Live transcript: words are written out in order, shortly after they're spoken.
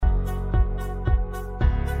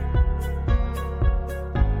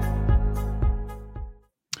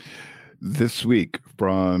This week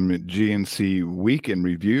from GNC Week in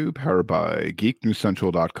Review, powered by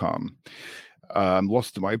GeekNewsCentral.com.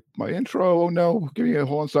 Lost my intro. Oh no! Give me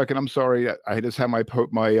hold on a second. I'm sorry. I just had my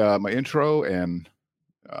intro and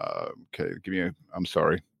okay. I'm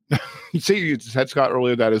sorry. You see, you said Scott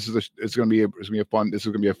earlier that it's going to be a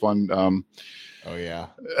fun. Oh yeah.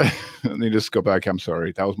 Let me just go back. I'm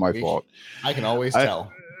sorry. That was my fault. I can always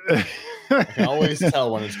tell. I can always tell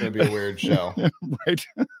when it's going to be a weird show. Right.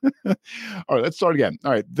 All right, let's start again.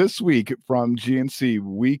 All right, this week from GNC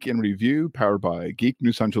Week in Review, powered by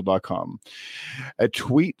GeekNewsCentral.com. A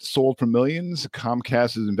tweet sold for millions.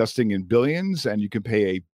 Comcast is investing in billions, and you can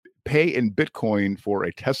pay in Bitcoin for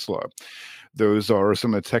a Tesla. Those are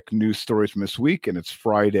some of the tech news stories from this week, and it's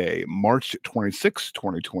Friday, March 26,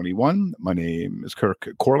 2021. My name is Kirk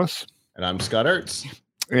Corliss. And I'm Scott Ertz.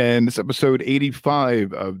 And it's episode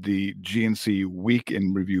 85 of the GNC Week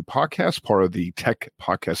in Review podcast, part of the Tech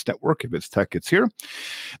Podcast Network. If it's tech, it's here.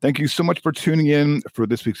 Thank you so much for tuning in for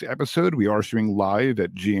this week's episode. We are streaming live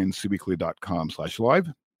at gncweekly.com/live.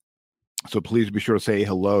 So please be sure to say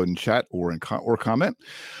hello in chat or comment.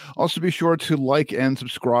 Also be sure to like and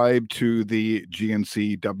subscribe to the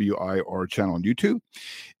GNC WIR channel on YouTube.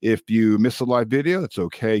 If you miss a live video, that's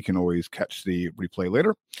okay. You can always catch the replay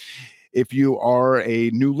later. If you are a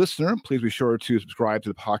new listener, please be sure to subscribe to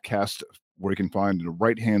the podcast where you can find the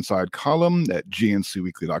right-hand side column at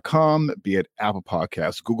gncweekly.com, be it Apple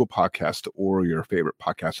Podcasts, Google Podcasts, or your favorite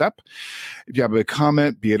podcast app. If you have a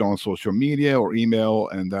comment, be it on social media or email,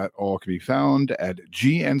 and that all can be found at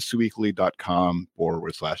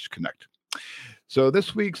gncweekly.com/connect. So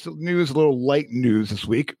this week's news, a little light news this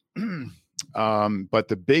week, but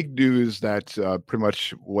the big news that pretty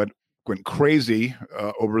much went crazy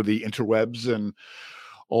over the interwebs and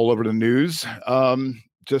all over the news.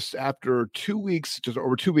 Just over 2 weeks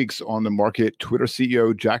on the market, Twitter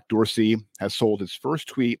CEO Jack Dorsey has sold his first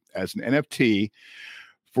tweet as an NFT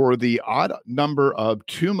for the odd number of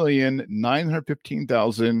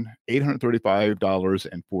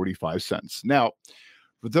 $2,915,835.45. Now,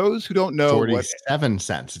 for those who don't know, 47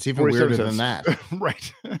 cents. It's even weirder than that.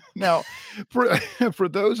 Right. Now, for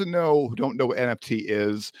those who don't know what NFT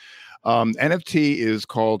is, NFT is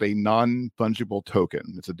called a non-fungible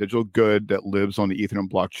token. It's a digital good that lives on the Ethereum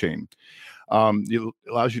blockchain. It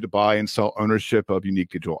allows you to buy and sell ownership of unique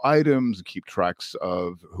digital items and keep tracks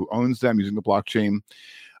of who owns them using the blockchain.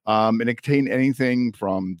 And it contains anything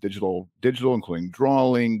from digital, including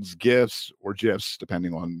drawings, GIFs, or GIFs,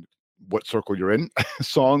 depending on what circle you're in,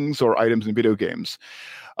 songs or items in video games.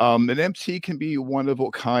 An NFT can be one of a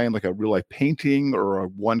kind, like a real life painting or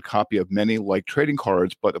one copy of many, like trading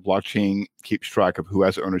cards, but the blockchain keeps track of who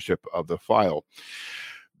has ownership of the file.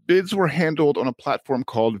 Bids were handled on a platform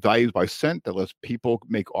called Values by Cent that lets people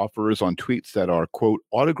make offers on tweets that are, quote,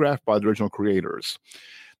 autographed by the original creators.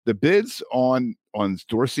 The bids on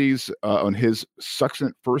Dorsey's, on his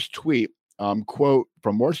succinct first tweet, quote,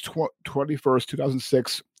 from March 21st,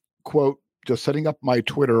 2006, quote, just setting up my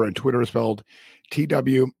Twitter, and Twitter is spelled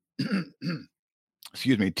TW,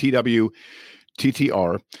 TWTTR.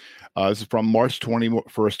 This is from March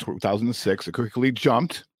 21st, 2006. It quickly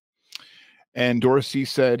jumped. And Dorsey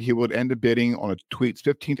said he would end the bidding on a tweet's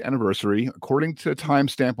 15th anniversary. According to the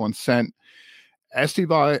timestamp on Cent,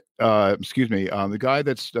 the guy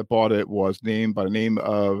that bought it was named by the name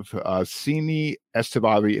of Sini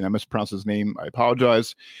Estevavi, and I mispronounced his name. I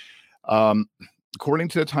apologize. According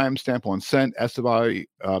to the timestamp on Cent, Estevavi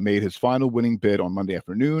made his final winning bid on Monday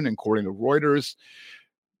afternoon, and according to Reuters,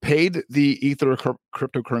 paid the Ether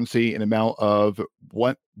cryptocurrency an amount of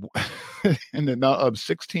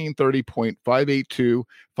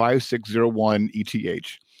 1630.5825601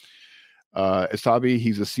 ETH. Estevavi,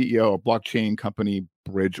 he's the CEO of blockchain company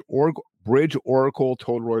Bridge Oracle,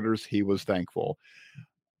 told Reuters he was thankful.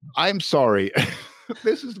 I'm sorry.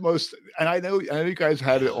 This is the most, and I know you guys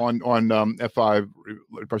had it on F5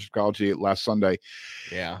 Refresh Psychology last Sunday.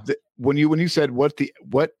 Yeah. When you said what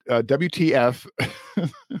WTF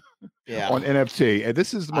on NFT, and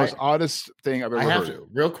this is the most oddest thing I've ever heard.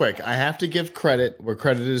 Real quick, I have to give credit where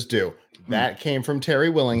credit is due. That came from Terry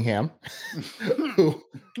Willingham, who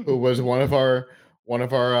was one of our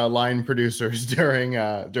line producers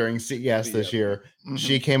during CES this year. Mm-hmm.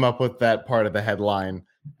 She came up with that part of the headline.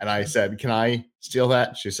 And I said, "Can I steal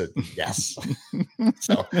that?" She said, "Yes."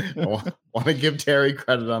 So I want to give Terry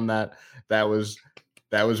credit on that. That was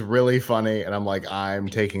really funny. And I'm like, I'm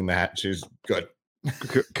taking that. She's good.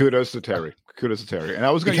 Kudos to Terry. And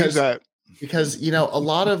I was going to use that because there's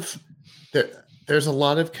a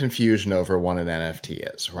lot of confusion over what an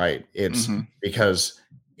NFT is, right? It's because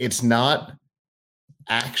it's not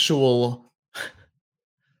actual.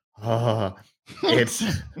 It's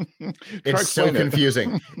Try so explain it.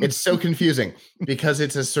 confusing. It's so confusing because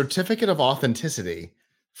it's a certificate of authenticity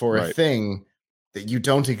for a Right. thing that you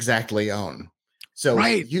don't exactly own. So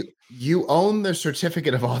Right. you own the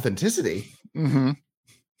certificate of authenticity, Mhm.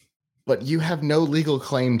 but you have no legal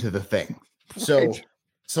claim to the thing. Right.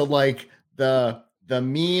 So like the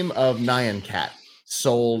meme of Nyan Cat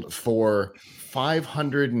sold for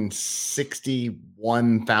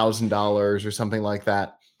 $561,000 or something like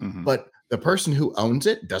that. Mhm. But the person who owns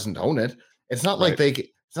it doesn't own it. It's not like Right.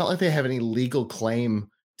 it's not like they have any legal claim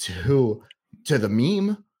to the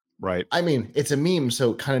meme. Right. I mean, it's a meme,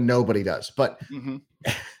 so kind of nobody does. But Mhm.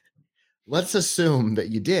 let's assume that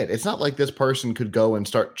you did. It's not like this person could go and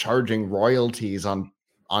start charging royalties on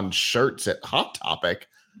shirts at Hot Topic.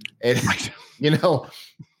 And Right. you know,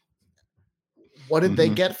 what did they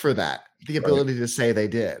Mhm. get for that? The Right. ability to say they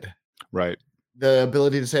did. Right. The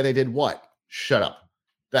ability to say they did what? Shut up.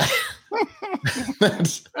 That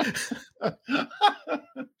that's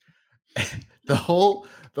the whole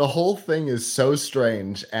thing is so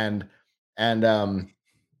strange. And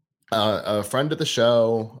a friend of the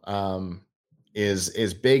show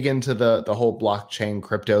is big into the whole blockchain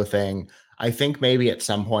crypto thing. I think maybe at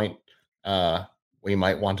some point we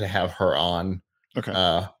might want to have her on.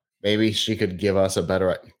 Okay. Maybe she could give us a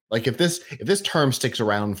better, like, if this term sticks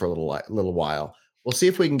around for a little while, we'll see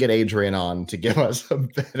if we can get Adrian on to give us a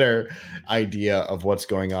better idea of what's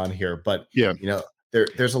going on here. But Yeah.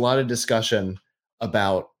 there's a lot of discussion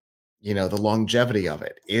about the longevity of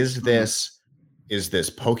it. Is Mhm. this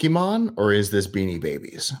Pokemon or is this Beanie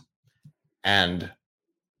Babies? And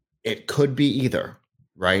it could be either,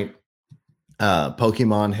 right?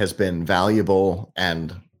 Pokemon has been valuable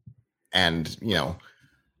and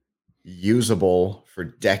usable for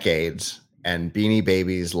decades, and Beanie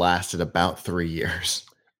Babies lasted about 3 years.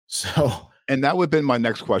 So And that would have been my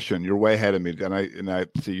next question. You're way ahead of me, and I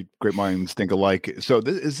see great minds think alike. So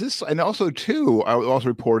is this, and also too, I also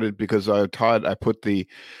reported because Todd, I put this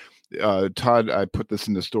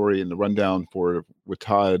in the story in the rundown with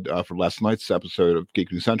Todd for last night's episode of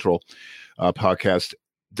Geek News Central podcast.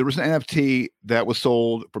 There was an NFT that was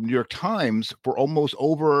sold from New York Times for almost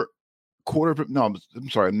over quarter of, no, I'm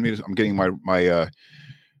sorry, I'm getting my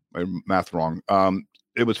math wrong.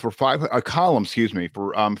 It was for a column, excuse me,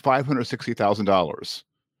 for $560,000.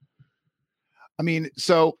 I mean,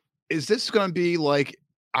 so is this going to be like?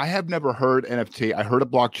 I have never heard NFT. I heard of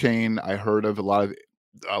blockchain. I heard of a lot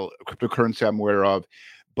of cryptocurrency I'm aware of,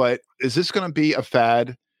 but is this going to be a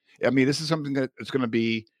fad? I mean, this is something that it's going to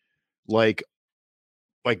be like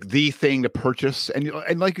the thing to purchase,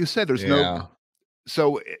 and like you said, there's no. yeah,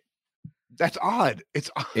 So that's odd. It's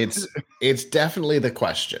odd. it's definitely the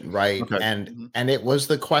question, right? Okay. And it was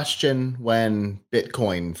the question when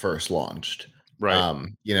Bitcoin first launched. Right.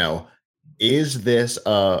 Is this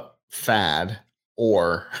a fad,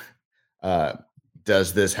 or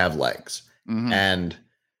does this have legs? Mhm. And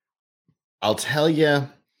I'll tell you,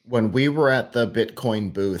 when we were at the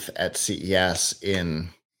Bitcoin booth at CES in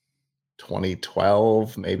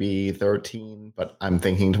 2012, maybe 13, but I'm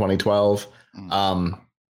thinking 2012. Mhm.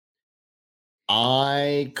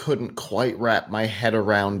 I couldn't quite wrap my head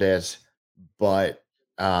around it, but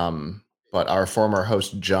our former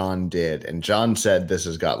host John did, and John said this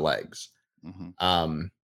has got legs. Mhm.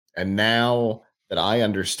 And now that I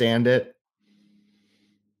understand it,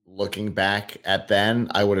 looking back at then,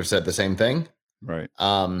 I would have said the same thing. Right.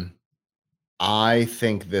 I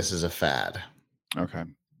think this is a fad. Okay.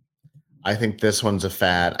 I think this one's a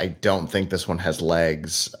fad. I don't think this one has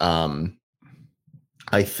legs.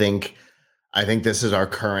 I think this is our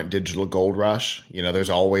current digital gold rush. There's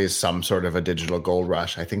always some sort of a digital gold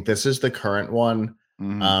rush. I think this is the current one.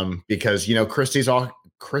 Mhm. Because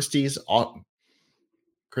Christie.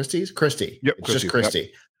 Yep. It's just Yep.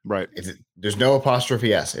 Christie. Right. There's no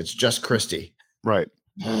apostrophe S. It's just Christie. Right.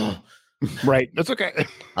 Right. That's okay.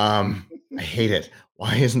 I hate it.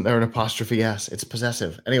 Why isn't there an apostrophe S? It's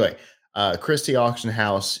possessive. Anyway, Christie Auction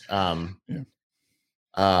House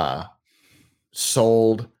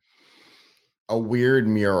sold a weird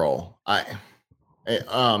mural.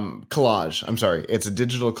 Collage. I'm sorry. It's a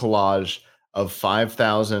digital collage of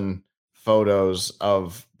 5,000 photos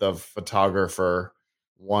of the photographer,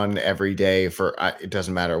 one every day for it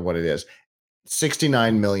doesn't matter what it is.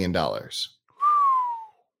 $69 million. Wow.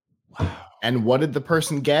 And what did the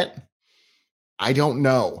person get? I don't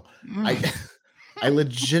know. Mm. I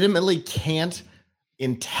legitimately can't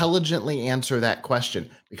intelligently answer that question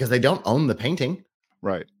because they don't own the painting.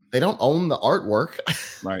 Right. They don't own the artwork.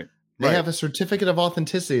 Right. They Right. have a certificate of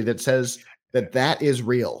authenticity that says that is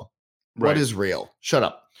real. What Right. is real? Shut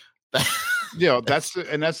up. That's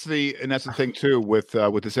the thing too with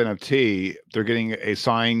this NFT. They're getting a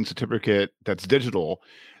signed certificate that's digital,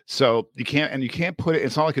 so you can't put it.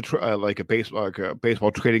 It's not like a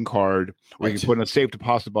baseball trading card where you can put in a safe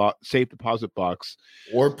deposit box,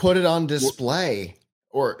 or put it on display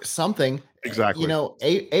or something. Exactly.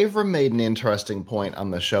 Avram made an interesting point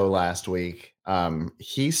on the show last week.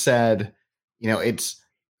 He said,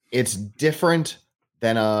 it's different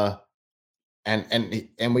than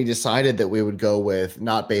and we decided that we would go with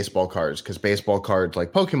not baseball cards, because baseball cards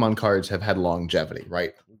like Pokemon cards have had longevity,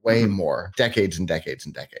 right? Way more, decades and decades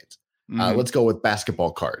and decades. Let's go with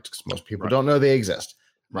basketball cards, because most people don't know they exist.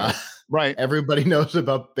 Right. Everybody knows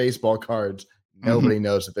about baseball cards. Nobody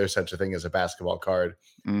knows that there's such a thing as a basketball card,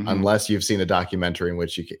 unless you've seen a documentary, in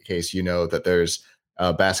which case that there's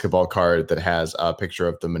a basketball card that has a picture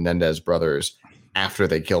of the Menendez brothers after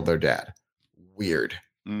they killed their dad. Weird.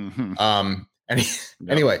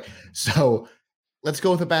 Anyway, so let's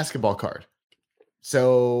go with a basketball card.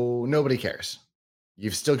 So nobody cares.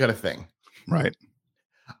 You've still got a thing. Right.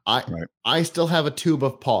 I still have a tube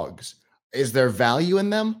of Pogs. Is there value in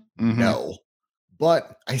them? No.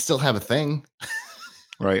 But I still have a thing.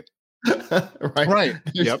 Right. Right.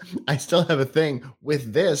 Yep. I still have a thing.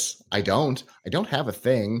 With this, I don't have a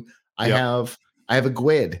thing. I have a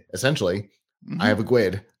GUID, essentially. I have a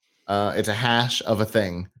GUID. It's a hash of a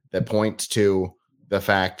thing that points to the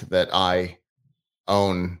fact that I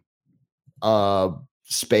own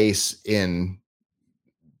space in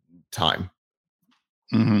time.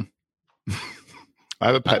 I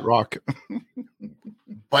have a pet rock.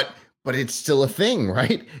 But it's still a thing,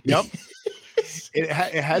 right? Yep. It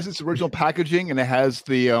has its original packaging, and it has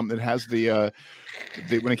the when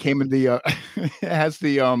it came in the it has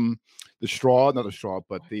the straw, not the straw,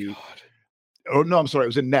 but oh no, I'm sorry, it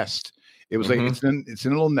was a nest. It was like it's in a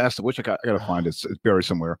little nest, which I gotta find it. It's buried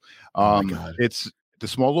somewhere. It's the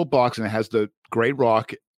small little box, and it has the gray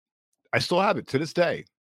rock. I still have it to this day.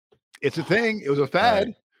 It's a thing. It was a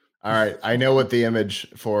fad. All right. I know what the image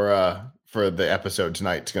for the episode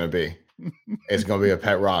tonight is going to be. It's going to be a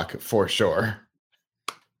pet rock for sure.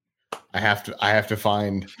 I have to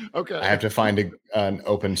find an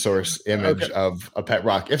open source image of a pet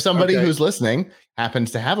rock. If somebody who's listening happens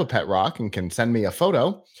to have a pet rock and can send me a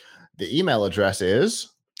photo, the email address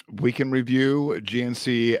is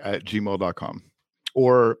weekendreviewgnc@gmail.com.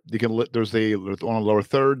 Or you can there's on the lower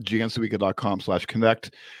third,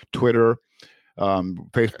 gncweekend.com/connect, Twitter,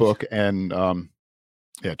 Facebook, and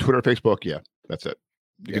Twitter, Facebook. Yeah, that's it.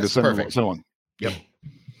 You can just send one. Yep.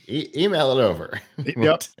 Email it over.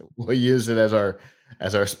 Yep. We'll use it as our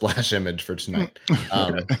splash image for tonight.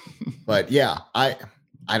 But yeah, I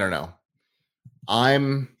don't know.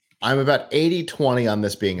 I'm about 80-20 on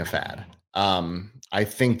this being a fad. I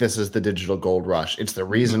think this is the digital gold rush. It's the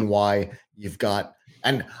reason why you've got,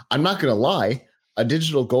 and I'm not going to lie, a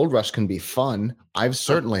digital gold rush can be fun. I've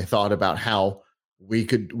certainly thought about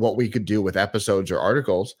what we could do with episodes or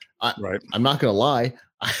articles. I'm not going to lie.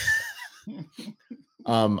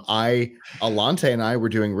 Alante and I were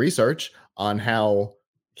doing research on how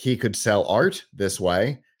he could sell art this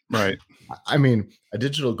way. Right. I mean, a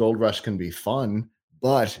digital gold rush can be fun,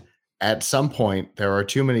 but at some point there are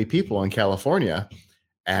too many people in California,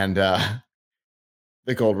 and the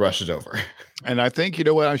gold rush is over. And I think, you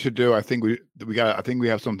know what I should do? I think we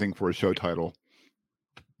have something for a show title.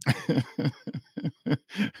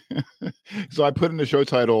 So I put in the show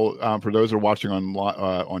title for those who are watching on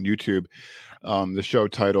YouTube. The show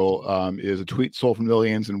title is "A Tweet Sold for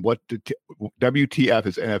Millions and What WTF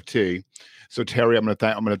is NFT." So Terry, I'm going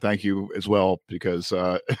to thank you as well, because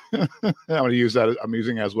I'm going to use that. I'm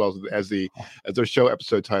using it as well as the show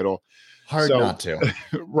episode title. Hard not to.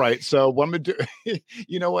 Right. So what I'm going to do,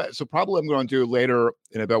 you know what? So probably I'm going to do later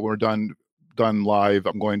in about when we're done live.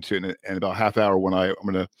 I'm going to in about half hour when I'm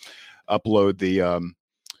going to upload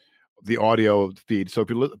the audio feed. So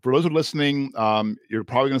for those who are listening, you're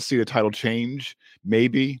probably going to see the title change,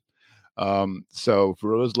 maybe. So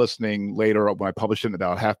for those listening later, when I publish it in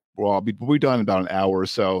about we'll be done in about an hour or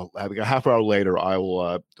so. Having a half hour later, I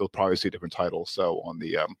will you'll probably see a different title. So on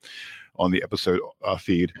the episode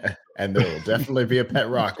feed. And there will definitely be a pet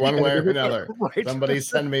rock one way or another. Right. Somebody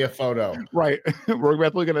send me a photo. Right. We're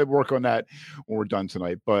definitely going to work on that when we're done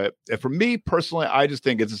tonight. But for me personally, I just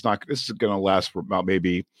think this is going to last for about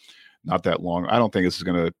maybe not that long. I don't think this is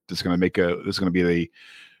going to be the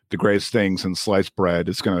greatest thing since sliced bread.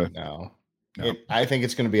 It's going to no. I think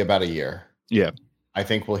it's going to be about a year. Yeah. I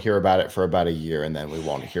think we'll hear about it for about a year, and then we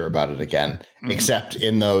won't hear about it again, except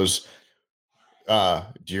in those. Do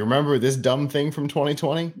you remember this dumb thing from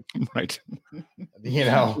 2020? Right. You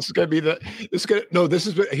know, This is gonna be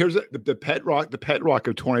here's the pet rock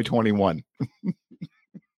of 2021.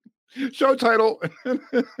 Show title.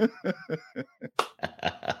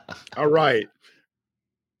 All right.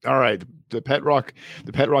 The pet rock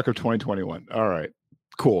of 2021. All right.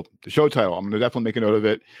 Cool. The show title. I'm gonna definitely make a note of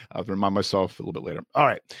it. I'll remind myself a little bit later. All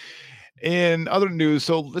right. In other news,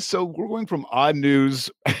 so we're going from odd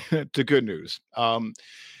news to good news.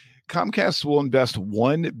 Comcast will invest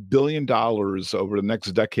 $1 billion over the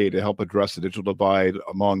next decade to help address the digital divide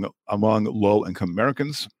among low-income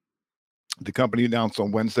Americans. The company announced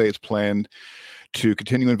on Wednesday its plan to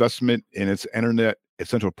continue investment in its Internet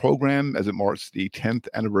Essential program as it marks the 10th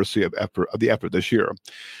anniversary of the effort this year.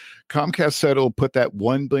 Comcast said it'll put that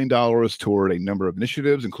 $1 billion toward a number of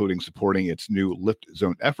initiatives, including supporting its new Lift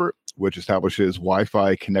Zone effort, which establishes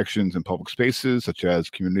Wi-Fi connections in public spaces such as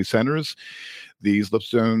community centers. These Lift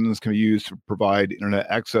Zones can be used to provide internet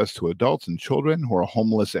access to adults and children who are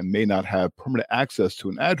homeless and may not have permanent access to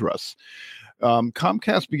an address.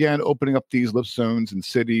 Comcast began opening up these Lift Zones in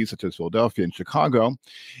cities such as Philadelphia and Chicago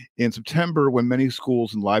in September when many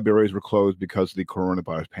schools and libraries were closed because of the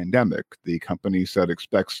coronavirus pandemic. The company said it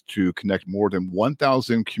expects to connect more than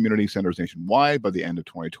 1,000 community centers nationwide by the end of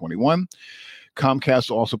 2021.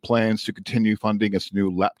 Comcast also plans to continue funding its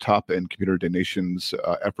new laptop and computer donations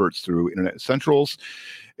efforts through Internet Essentials.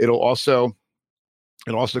 It'll also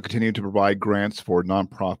continue to provide grants for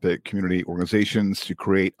nonprofit community organizations to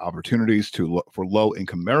create opportunities for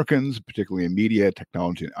low-income Americans, particularly in media,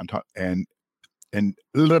 technology, and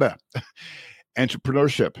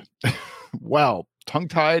entrepreneurship. Wow,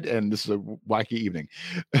 tongue-tied, and this is a wacky evening.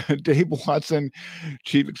 Dave Watson,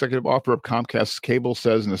 chief executive officer of Comcast Cable,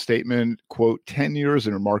 says in a statement, quote, 10 years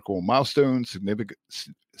in remarkable milestone,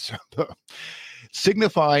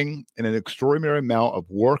 signifying an extraordinary amount of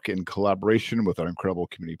work and collaboration with our incredible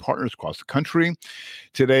community partners across the country.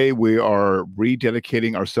 Today, we are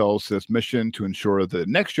rededicating ourselves to this mission to ensure the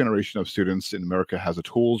next generation of students in America has the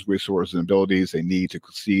tools, resources, and abilities they need to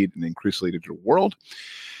succeed in an increasingly digital world.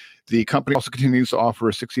 The company also continues to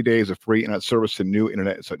offer 60 days of free internet service to new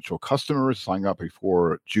Internet Essential customers signing up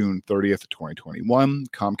before June 30th, 2021.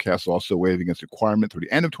 Comcast also waiving its requirement through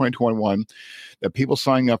the end of 2021 that people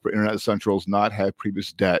signing up for Internet Essentials not have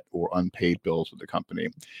previous debt or unpaid bills with the company.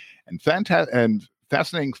 And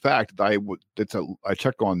fascinating fact that I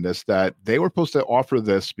checked on this, that they were supposed to offer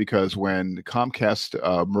this because when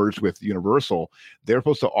Comcast merged with Universal, they were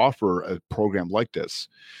supposed to offer a program like this.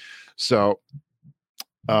 So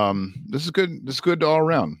this is good. This is good all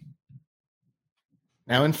around.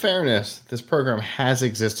 Now, in fairness, this program has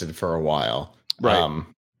existed for a while, right?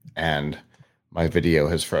 And my video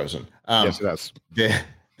has frozen. Yes, it has.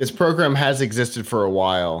 This program has existed for a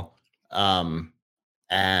while, and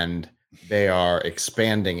they are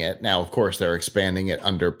expanding it now. Of course, they're expanding it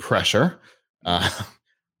under pressure,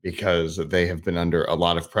 because they have been under a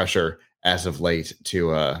lot of pressure as of late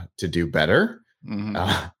to do better.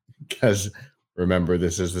 Because remember,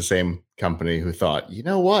 this is the same company who thought, you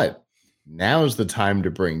know what? Now's the time to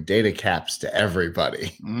bring data caps to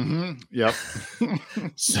everybody. Yep.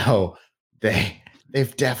 So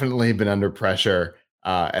they've definitely been under pressure,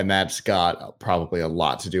 and that's got probably a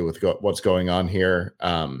lot to do with what's going on here.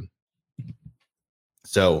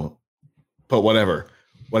 So, but whatever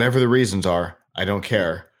the reasons are, I don't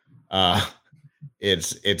care.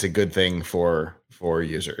 It's a good thing for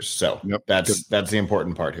users. So yep. That's the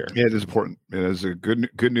important part here. Yeah, it is important. It is a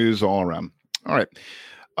good news all around. All right.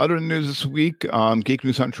 Other news this week,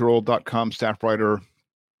 geeknewscentral.com staff writer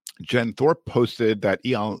Jen Thorpe posted that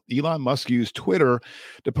Elon Musk used Twitter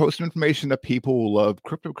to post information that people who love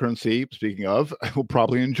cryptocurrency, speaking of, will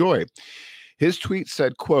probably enjoy. His tweet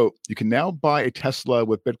said, quote, "You can now buy a Tesla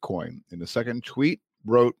with Bitcoin." In the second tweet,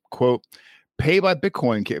 wrote, quote, "Pay by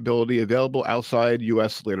Bitcoin capability available outside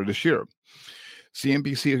U.S. later this year."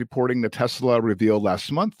 CNBC is reporting that Tesla revealed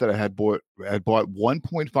last month that it had bought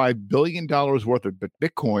 $1.5 billion worth of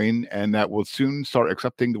Bitcoin, and that will soon start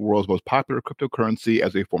accepting the world's most popular cryptocurrency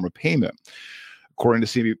as a form of payment. According to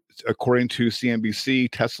CNBC,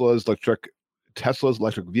 Tesla's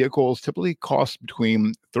electric vehicles typically cost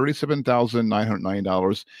between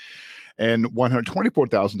 $37,990 and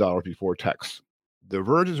 $124,000 before tax. The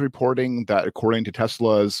Verge is reporting that according to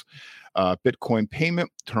Tesla's Bitcoin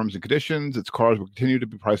payment terms and conditions, its cars will continue to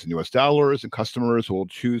be priced in U.S. dollars, and customers will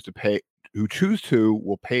choose to pay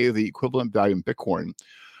the equivalent value in Bitcoin.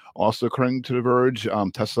 Also, according to The Verge,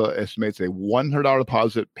 Tesla estimates a $100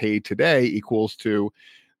 deposit paid today equals to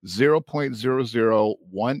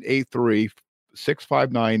 0.00183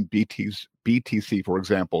 BTC, for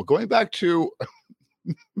example. Going back to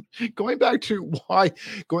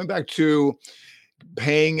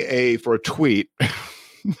paying for a tweet.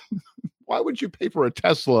 Why would you pay for a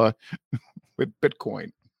Tesla with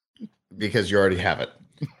Bitcoin? Because you already have it.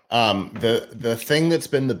 The thing that's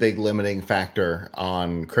been the big limiting factor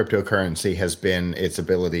on cryptocurrency has been its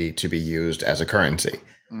ability to be used as a currency.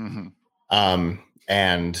 Mm-hmm.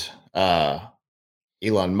 And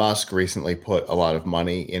Elon Musk recently put a lot of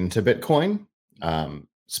money into Bitcoin,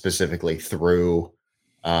 specifically through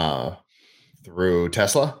Tesla.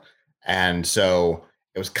 And so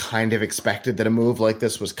it was kind of expected that a move like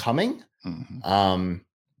this was coming. Mm-hmm.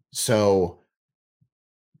 So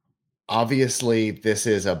obviously this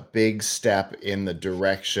is a big step in the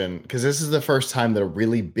direction, because this is the first time that a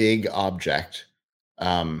really big object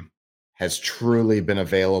has truly been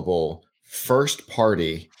available first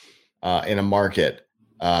party in a market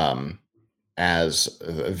as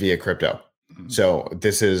via crypto. Mm-hmm. So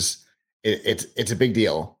this is it's a big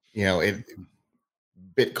deal.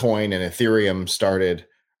 Bitcoin and Ethereum started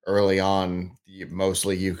early on.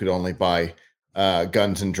 Mostly you could only buy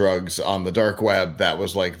guns and drugs on the dark web. That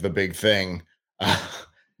was like the big thing.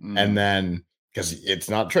 And then because it's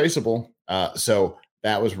not traceable. So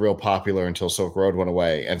that was real popular until Silk Road went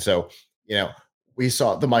away. And so, we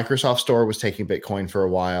saw the Microsoft store was taking Bitcoin for a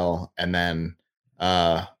while, and then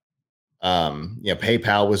PayPal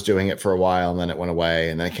was doing it for a while, and then it went away,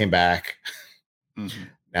 and then it came back. Mm-hmm.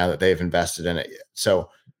 Now that they've invested in it. So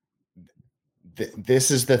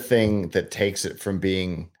this is the thing that takes it from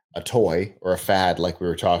being a toy or a fad, like we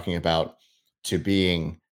were talking about, to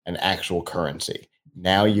being an actual currency.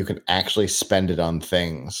 Now you can actually spend it on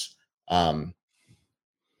things. I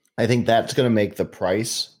think that's going to make the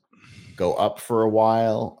price go up for a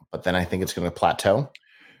while, but then I think it's going to plateau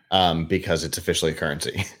because it's officially a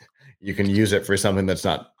currency. You can use it for something that's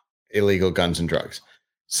not illegal guns and drugs.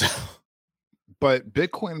 So, but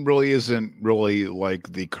Bitcoin really isn't really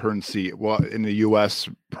like the currency. Well, in the U.S.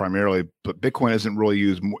 primarily, but Bitcoin isn't really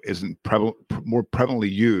used, more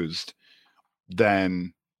prevalently used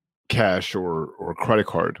than cash or credit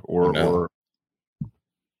card or.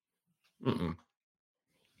 Mm-mm.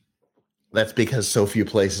 That's because so few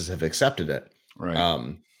places have accepted it. Right.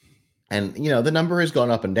 And the number has gone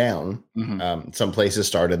up and down. Mm-hmm. Some places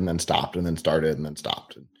started and then stopped and then started and then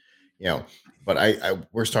stopped. And, but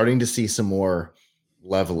we're starting to see some more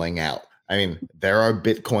leveling out. I mean, there are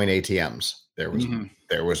Bitcoin ATMs. There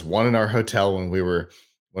was one in our hotel when we were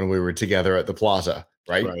together at the plaza,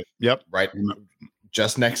 right? Right. Yep. Right.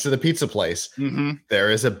 Just next to the pizza place. Mm-hmm. There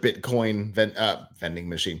is a Bitcoin vending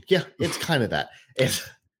machine. Yeah, it's kind of that. It's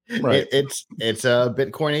right. It's a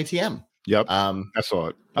Bitcoin ATM. Yep. I saw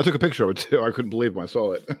it. I took a picture of it too. I couldn't believe when I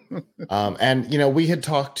saw it. And we had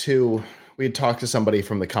talked to somebody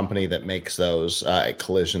from the company that makes those at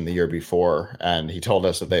Collision the year before, and he told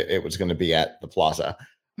us that it was going to be at the plaza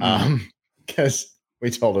because we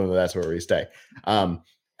told him that's where we stay.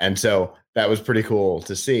 And so that was pretty cool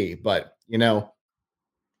to see. But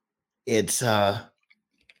it's a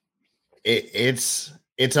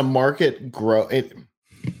market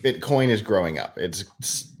Bitcoin is growing up. It's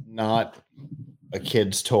not a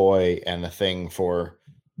kid's toy and a thing for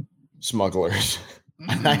smugglers.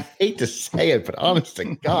 And I hate to say it, but honest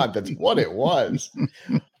to God, that's what it was.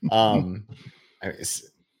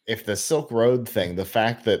 If the Silk Road thing, the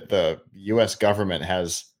fact that the U.S. government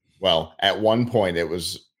has, well, at one point it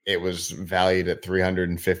was valued at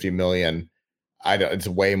 350 million. It's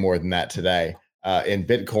way more than that today. In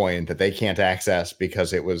Bitcoin that they can't access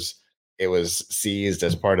because it was seized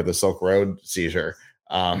as part of the Silk Road seizure.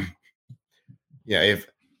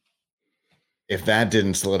 If that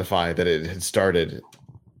didn't solidify that it had started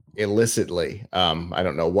illicitly, I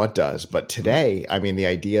don't know what does. But today, I mean, the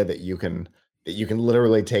idea that you can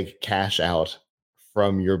literally take cash out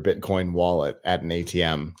from your Bitcoin wallet at an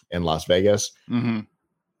ATM in Las Vegas,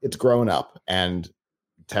 it's grown up. And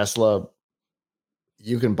Tesla,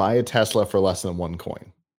 you can buy a Tesla for less than one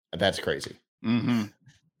coin. That's crazy. Mm-hmm.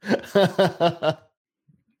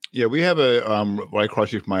 Yeah, we have a right across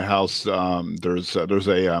from my house. There's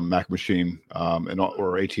a Mac machine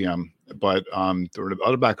or ATM, but the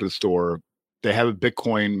other back of the store, they have a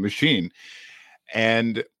Bitcoin machine,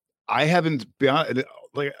 and I haven't beyond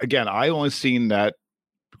like again. I only seen that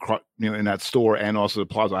in that store and also the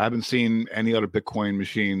plaza. I haven't seen any other Bitcoin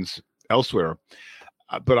machines elsewhere,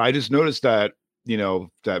 but I just noticed that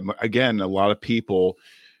that again a lot of people.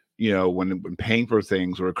 When paying for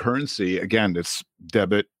things or a currency, again, it's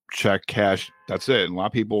debit, check, cash. That's it. And a lot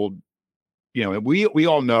of people, we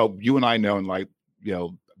all know, you and I know, and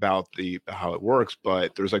about how it works.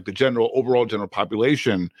 But there's like the overall general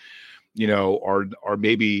population, are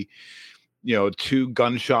maybe too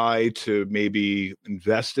gun shy to maybe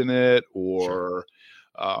invest in it, or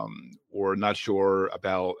not sure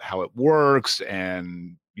about how it works,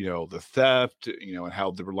 and the theft, and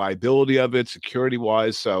how the reliability of it security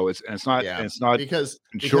wise. So it's not because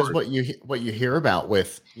insured. what you hear about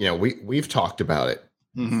with we've talked about it.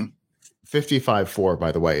 Mm-hmm. 55.4,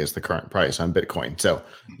 by the way, is the current price on Bitcoin. So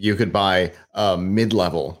you could buy a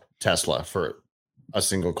mid-level Tesla for a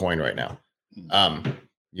single coin right now.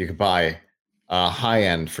 You could buy a high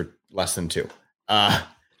end for less than 2.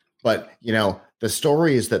 But the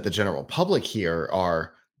stories that the general public hear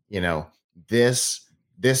are, this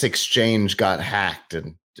exchange got hacked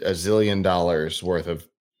and $1 zillion worth of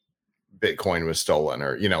Bitcoin was stolen,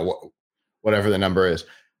 or whatever the number is.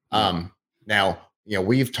 Now,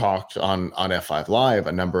 we've talked on F5 Live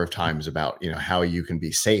a number of times about how you can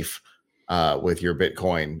be safe with your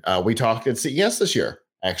Bitcoin. We talked at CES this year.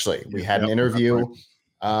 Actually, we had an interview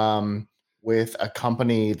with a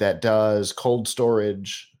company that does cold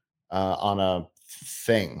storage on a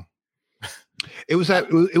thing. It was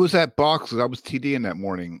that box. I was TDing that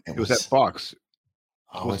morning. It was that box.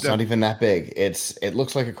 Oh, it's not even that big. It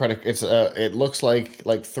looks like a credit. It looks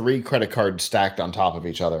like 3 credit cards stacked on top of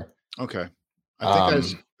each other. Okay, I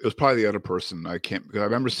think it was probably the other person. I can't, because I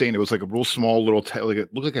remember seeing it was like a real small little like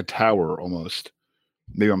it looked like a tower almost.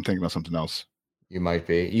 Maybe I'm thinking about something else. You might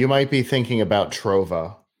be thinking about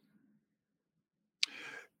Trova.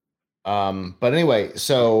 But anyway,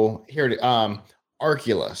 so here,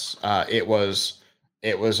 Arculus. It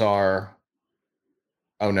was our.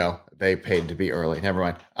 Oh no, they paid to be early. Never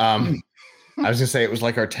mind. I was gonna say it was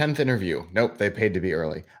like our 10th interview. Nope, they paid to be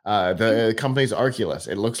early. The company's Arculus.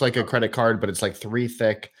 It looks like a credit card, but it's like 3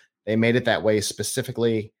 thick. They made it that way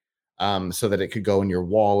specifically so that it could go in your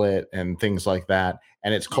wallet and things like that.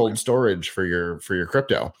 And it's cold storage for your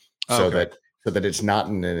crypto, so that it's not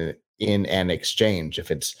in an exchange.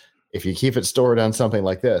 If you keep it stored on something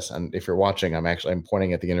like this, and if you're watching, I'm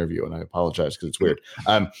pointing at the interview, and I apologize because it's weird.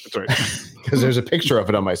 That's right. Because there's a picture of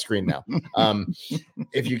it on my screen now.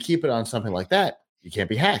 If you keep it on something like that, you can't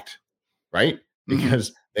be hacked, right?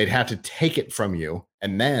 Because they'd have to take it from you,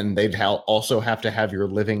 and then they'd also have to have your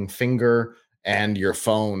living finger and your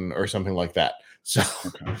phone or something like that. So,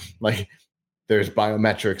 like, there's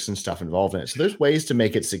biometrics and stuff involved in it. So there's ways to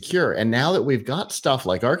make it secure. And now that we've got stuff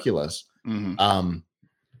like Arculus,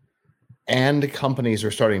 and companies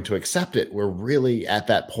are starting to accept it, we're really at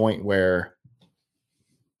that point where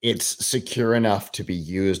it's secure enough to be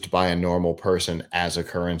used by a normal person as a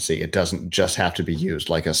currency. It doesn't just have to be used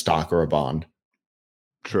like a stock or a bond.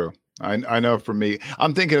 True. I know for me,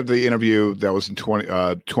 I'm thinking of the interview that was in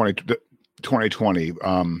 2020.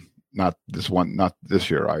 Not this one, not this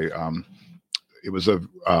year. I was thinking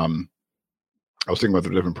about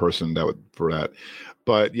a different person for that.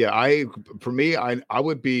 But yeah, I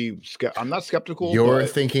would be. I'm not skeptical. You're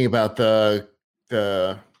thinking about the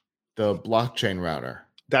blockchain router.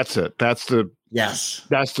 That's it. That was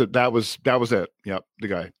it. Yep, the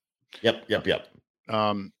guy. Yep.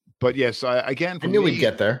 But yes, I knew we'd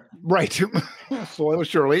get there. Right. Slowly,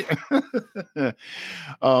 surely.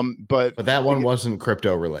 But that one wasn't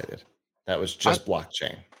crypto related. That was just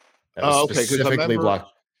blockchain. That was specifically blockchain.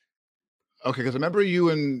 Okay, because I remember you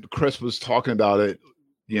and Chris was talking about it,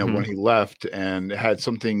 when he left, and it had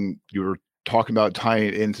something you were talking about tying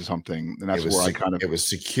it into something, and that's where it was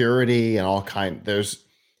security and all kind.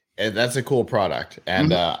 That's a cool product,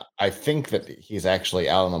 and I think that he's actually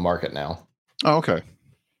out on the market now. Oh, okay.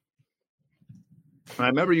 I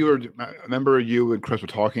remember you and Chris were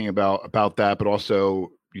talking about that, but also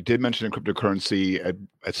you did mention cryptocurrency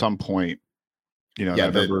at some point.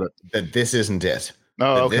 That this isn't it.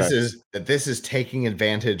 Oh, okay. This is taking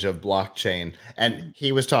advantage of blockchain. And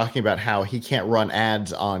he was talking about how he can't run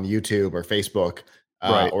ads on YouTube or Facebook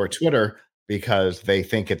or Twitter because they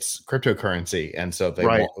think it's cryptocurrency, and so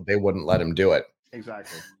they wouldn't let him do it.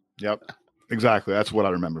 Exactly. Yep. Exactly. That's what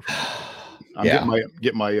I remember from it. I'm getting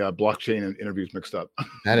my blockchain and interviews mixed up.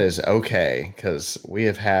 That is okay, because we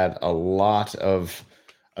have had a lot of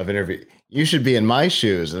interviews. You should be in my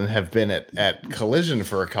shoes and have been at Collision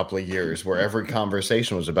for a couple of years, where every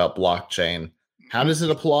conversation was about blockchain. How does it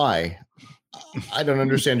apply? I don't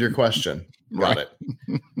understand your question. Got it.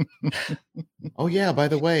 Oh yeah, by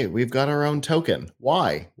the way, we've got our own token.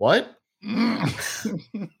 Why? What?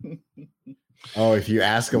 Oh, if you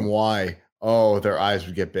ask them why, their eyes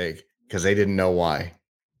would get big. Because they didn't know why.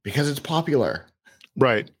 Because it's popular.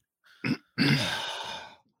 Right.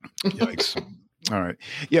 Yikes. All right.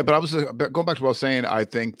 Yeah, but I was going back to what I was saying. I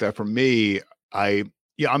think that for me, I'm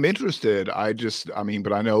interested. But I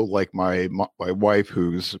know, like, my wife,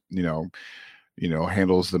 who's,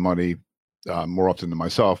 handles the money more often than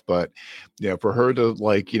myself. But for her to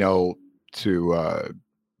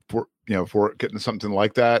for getting something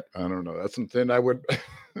like that, I don't know. That's something I would.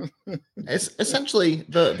 It's essentially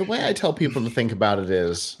the way I tell people to think about it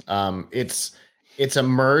is it's a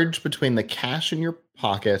merge between the cash in your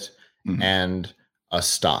pocket Mhm. and a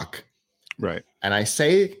stock. Right. And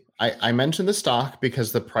I mention the stock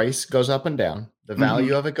because the price goes up and down, the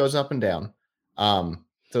value of it goes up and down.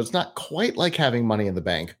 So it's not quite like having money in the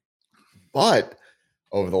bank, but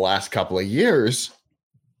over the last couple of years,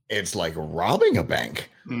 it's like robbing a bank.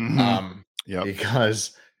 Yep.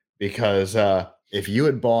 Because if you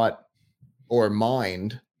had bought or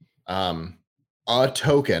mined a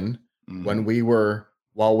token Mhm.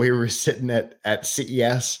 while we were sitting at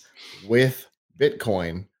CES with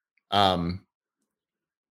Bitcoin,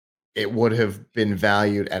 it would have been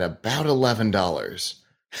valued at about $11.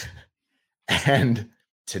 And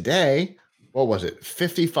today, what was it?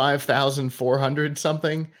 55,400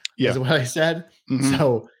 something Yeah. is what I said.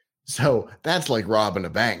 Mhm. So that's like robbing a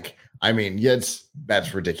bank. I mean,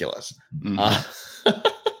 that's ridiculous. Mhm.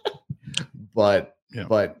 But Yeah.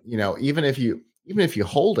 even if you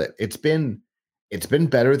hold it, it's been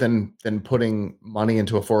better than putting money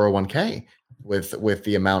into a 401k with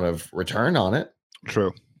the amount of return on it.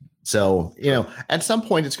 True. So, at some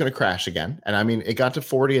point it's going to crash again. And I mean, it got to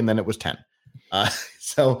 40 and then it was 10.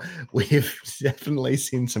 So we've definitely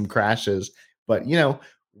seen some crashes, but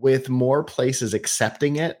with more places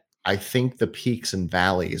accepting it, I think the peaks and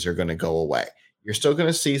valleys are going to go away. You're still going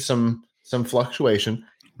to see some fluctuation,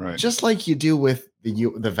 Right. just like you do with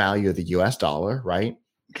the value of the US dollar, right?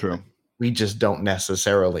 True. We just don't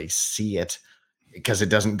necessarily see it because it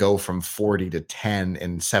doesn't go from 40 to 10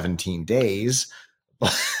 in 17 days.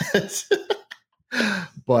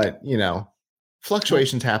 But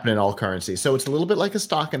fluctuations happen in all currencies, so it's a little bit like a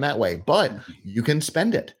stock in that way, but you can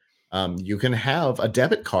spend it. You can have a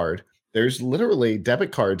debit card. There's literally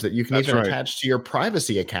debit cards that you can even attach to your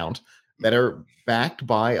privacy account that are backed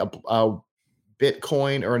by a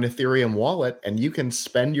Bitcoin or an Ethereum wallet, and you can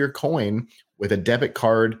spend your coin with a debit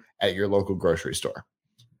card at your local grocery store.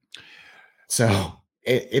 So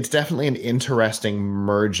it's definitely an interesting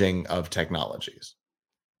merging of technologies.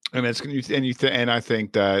 And it's and I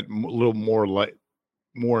think that a little more like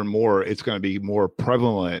more and more, it's going to be more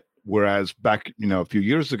prevalent. Whereas back, a few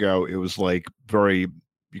years ago, it was like you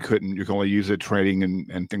can only use it trading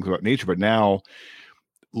and things of that nature. But now,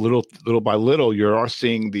 little by little, you are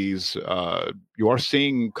seeing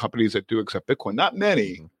companies that do accept Bitcoin. Not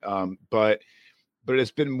many, but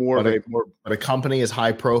it's been more of a company as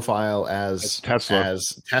high profile as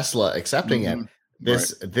Tesla accepting it.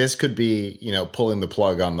 This could be, pulling the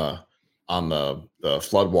plug on the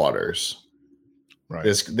floodwaters. Right.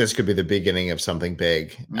 This could be the beginning of something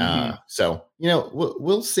big. So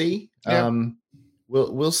we'll see. Yeah.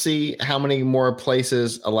 We'll see how many more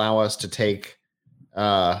places allow us to take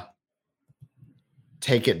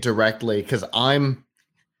it directly, because I've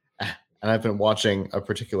been watching a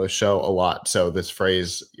particular show a lot, so this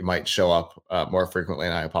phrase might show up more frequently,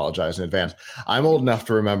 and I apologize in advance. I'm old enough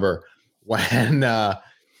to remember when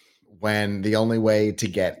the only way to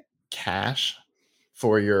get cash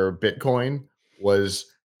for your Bitcoin was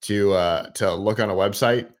to look on a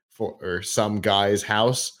website for some guy's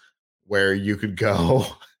house where you could go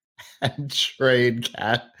and trade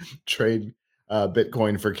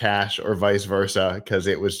Bitcoin for cash, or vice versa, because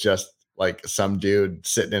it was just like some dude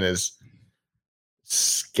sitting in his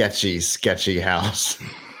sketchy house.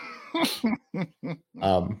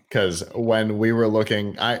 Because when we were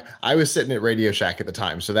looking, I was sitting at Radio Shack at the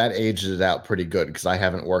time, so that aged it out pretty good, because I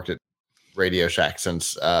haven't worked at Radio Shack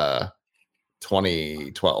since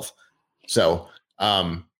 2012. So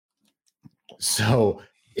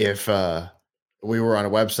if we were on a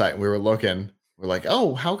website and we were looking, we're like,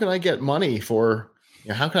 oh, how can I get money for,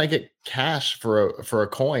 how can I get cash for a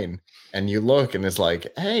coin? And you look and it's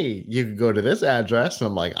like, hey, you can go to this address. And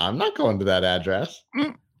I'm like, I'm not going to that address.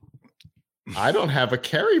 I don't have a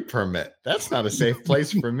carry permit. That's not a safe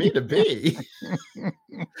place for me to be.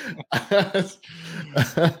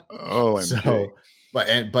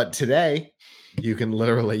 But today you can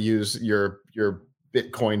literally use your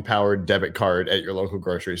Bitcoin powered debit card at your local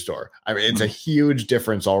grocery store. I mean, it's a huge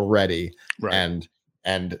difference already. Right.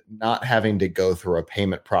 And not having to go through a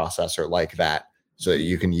payment processor like that, so that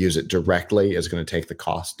you can use it directly, is going to take the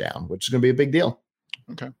cost down, which is going to be a big deal.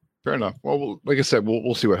 Okay, fair enough. Well, like I said,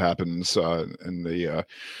 we'll see what happens in the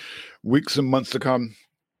weeks and months to come.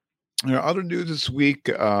 Other news this week: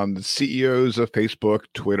 the CEOs of Facebook,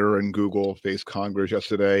 Twitter, and Google faced Congress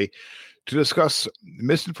yesterday to discuss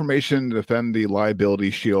misinformation and defend the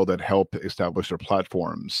liability shield that help establish their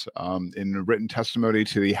platforms. In a written testimony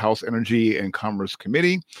to the House Energy and Commerce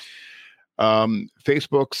Committee,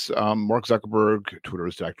 Facebook's Mark Zuckerberg,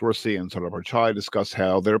 Twitter's Jack Dorsey, and Sundar Pichai discuss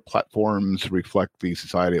how their platforms reflect the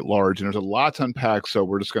society at large. And there's a lot to unpack, so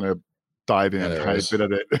we're just going to dive in a tiny bit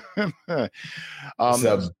of it. It's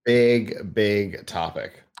a big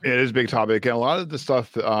topic. It is a big topic, and a lot of the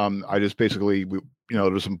stuff I just basically,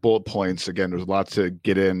 there's some bullet points. Again, there's a lot to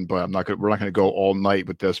get in, but we're not gonna go all night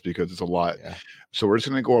with this because it's a lot. Yeah. So we're just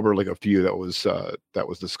gonna go over like a few that was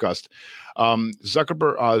discussed.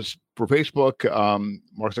 Zuckerberg for Facebook,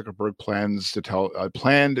 Mark Zuckerberg planned to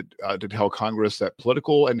tell Congress that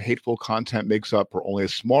political and hateful content makes up for only a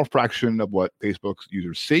small fraction of what Facebook's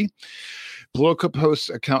users see. Political posts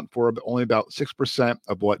account for only about 6%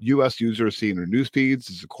 of what U.S. users see in their news feeds,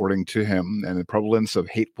 is according to him, and the prevalence of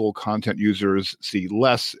hateful content users is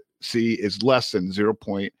less than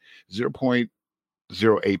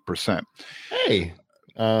 0.08%. Hey,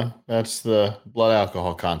 that's the blood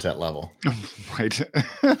alcohol content level, right?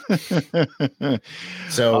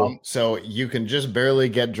 So you can just barely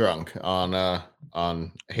get drunk on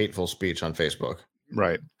hateful speech on Facebook.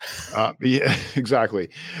 Right. Yeah, exactly.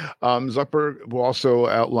 Zuckerberg will also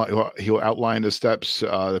outline the steps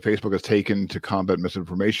that Facebook has taken to combat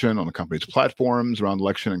misinformation on the company's platforms around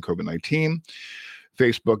election and COVID-19.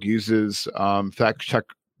 Facebook uses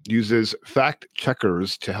fact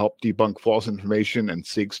checkers to help debunk false information and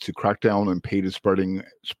seeks to crack down on paid spreading and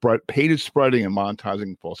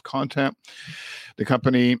monetizing false content. The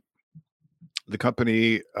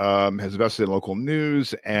company has invested in local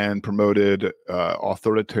news and promoted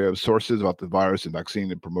authoritative sources about the virus and vaccine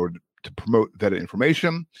to promote vetted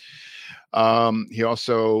information.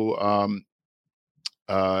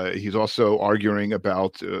 He's also arguing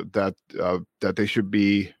about that they should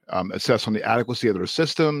be assessed on the adequacy of their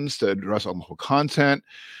systems to address unlawful content.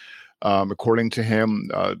 According to him,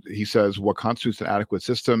 he says what constitutes an adequate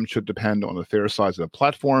system should depend on the fair size of the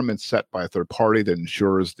platform and set by a third party that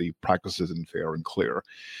ensures the practices are fair and clear.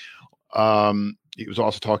 He was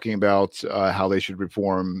also talking about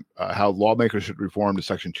how lawmakers should reform to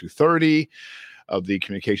Section 230 of the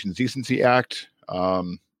Communications Decency Act.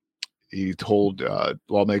 He told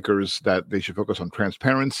lawmakers that they should focus on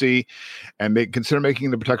transparency and consider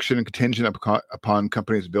making the protection contingent upon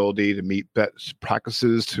companies' ability to meet best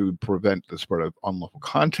practices to prevent the spread of unlawful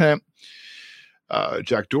content.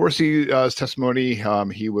 Jack Dorsey's testimony,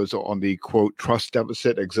 he was on the, quote, trust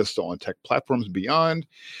deficit exists on tech platforms and beyond.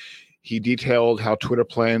 He detailed how Twitter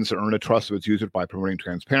plans to earn the trust of its users by promoting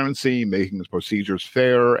transparency, making its procedures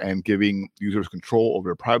fair, and giving users control over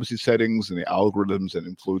their privacy settings and the algorithms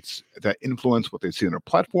that influence what they see on their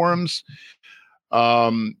platforms.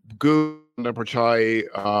 Google Pichai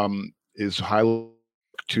is highly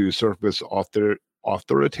to surface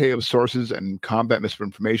authoritative sources and combat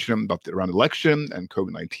misinformation around the election and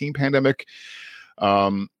COVID-19 pandemic.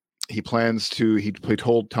 He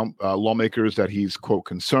told lawmakers that he's, quote,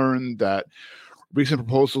 concerned that recent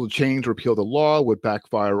proposal to change or repeal the law would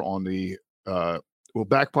backfire on the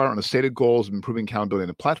stated goals of improving accountability in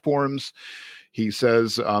the platforms. He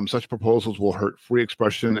says such proposals will hurt free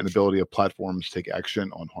expression and ability of platforms to take action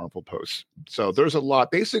on harmful posts. So there's a lot,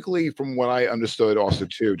 basically, from what I understood also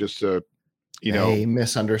too, just to, they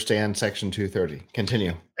misunderstand Section 230.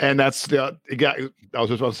 Continue. And that's I was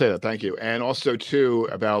just about to say that. Thank you. And also too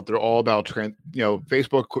they're all about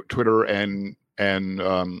Facebook, Twitter, and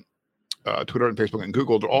Twitter and Facebook and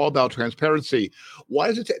Google. They're all about transparency. Why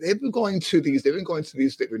is it? They've been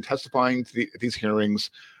testifying to these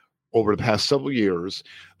hearings over the past several years.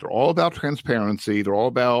 They're all about transparency. They're all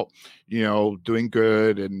about doing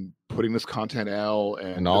good and putting this content out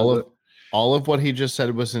and all of what he just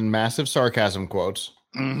said was in massive sarcasm quotes.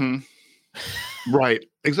 Mm-hmm. Right.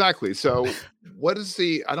 Exactly. So what is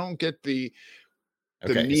I don't get the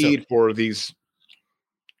need for these.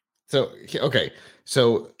 So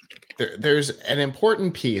there's an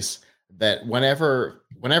important piece that whenever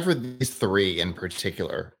these three in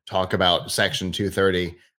particular talk about Section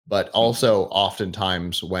 230, but also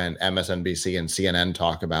oftentimes when MSNBC and CNN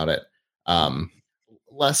talk about it,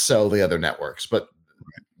 less so the other networks, but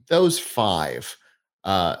those five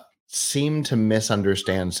seem to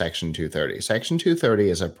misunderstand Section 230. Section 230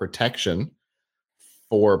 is a protection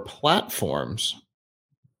for platforms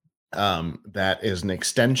that is an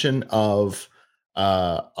extension of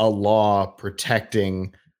a law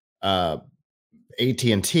protecting AT&T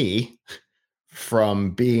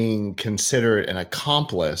from being considered an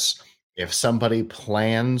accomplice if somebody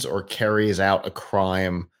plans or carries out a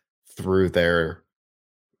crime through their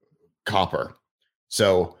copper.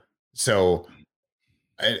 So So,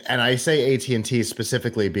 and I say AT&T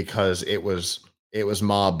specifically because it was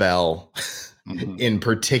Ma Bell Mhm. in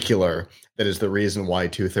particular that is the reason why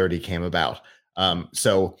 230 came about.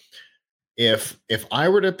 So if I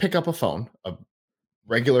were to pick up a phone, a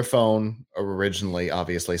regular phone, originally,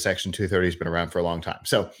 obviously, Section 230 has been around for a long time.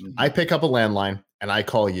 So I Mhm. pick up a landline and I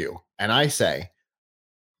call you and I say,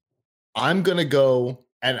 I'm gonna go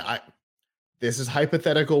and this is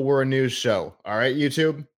hypothetical. We're a news show. All right,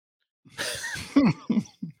 YouTube.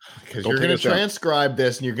 Because Don't you're take going to us down. transcribe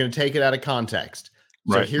this and you're going to take it out of context.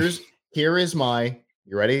 So Right. here is my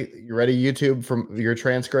you ready YouTube from your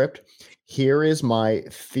transcript? Here is my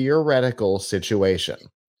theoretical situation.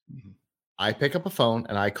 Mhm. I pick up a phone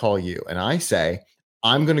and I call you and I say,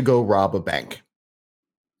 I'm going to go rob a bank.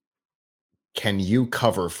 Can you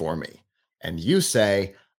cover for me? And you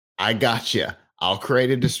say, I got you. I'll create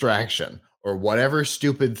a distraction or whatever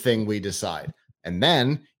stupid thing we decide. And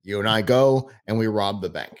then you and I go and we rob the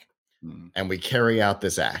bank. Mhm. And we carry out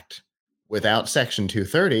this act. Without Section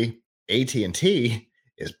 230, AT&T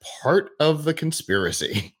is part of the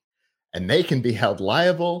conspiracy, and they can be held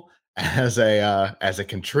liable as a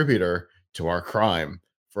contributor to our crime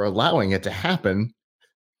for allowing it to happen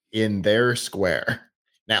in their square.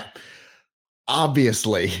 Now,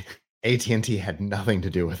 obviously, AT&T had nothing to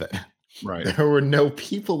do with it. Right. There were no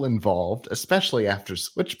people involved, especially after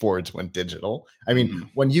switchboards went digital. I mean, Mhm.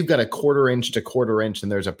 when you've got a quarter inch to quarter inch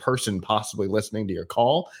and there's a person possibly listening to your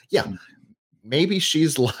call, yeah, Mhm. maybe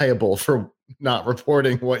she's liable for not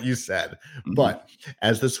reporting what you said. Mhm. But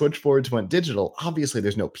as the switchboards went digital, obviously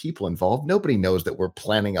there's no people involved. Nobody knows that we're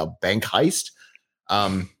planning a bank heist.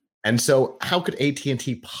 And so how could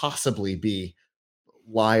AT&T possibly be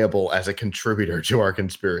liable as a contributor to our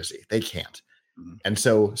conspiracy? They can't. Mhm. And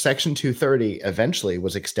so Section 230 eventually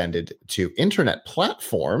was extended to internet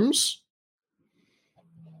platforms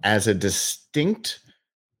as a distinct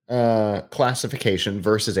classification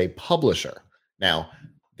versus a publisher. Now,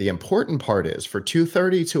 the important part is for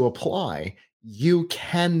 230 to apply, you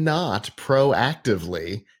cannot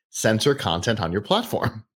proactively censor content on your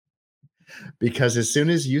platform because as soon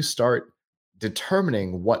as you start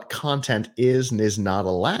determining what content is and is not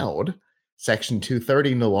allowed, Section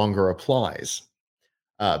 230 no longer applies.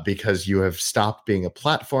 Because you have stopped being a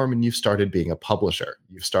platform and you've started being a publisher.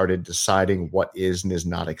 You've started deciding what is and is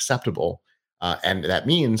not acceptable, and that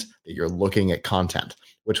means that you're looking at content,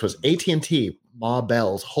 which was AT&T Ma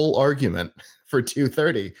Bell's whole argument for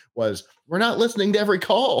 230 was we're not listening to every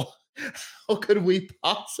call. How could we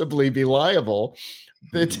possibly be liable?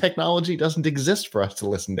 The Mhm. technology doesn't exist for us to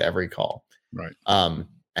listen to every call. Right.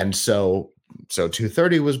 And so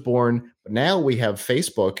 230 was born, but now we have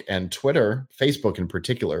Facebook and Twitter, Facebook in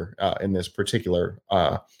particular, in this particular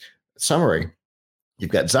summary.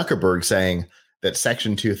 You've got Zuckerberg saying that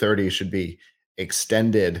Section 230 should be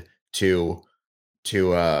extended to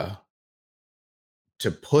uh,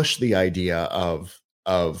 to push the idea of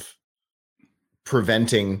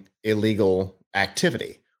preventing illegal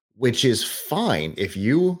activity, which is fine if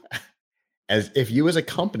you as a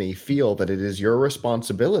company feel that it is your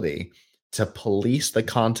responsibility to police the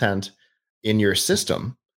content in your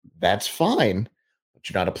system. That's fine, but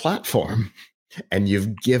you're not a platform and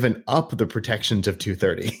you've given up the protections of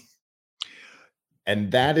 230.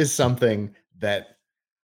 And that is something that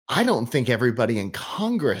I don't think everybody in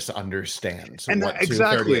Congress understands And what 230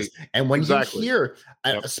 exactly. is. And when you Exactly. hear,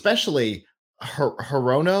 Yep. especially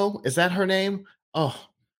Hirono, is that her name? Oh,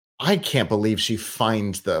 I can't believe she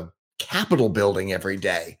finds the Capitol building every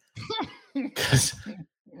day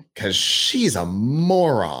because she's a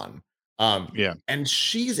moron. Yeah. And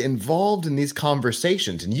she's involved in these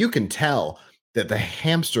conversations, and you can tell that the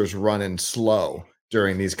hamster's running slow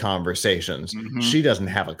during these conversations. Mhm. She doesn't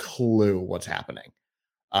have a clue what's happening.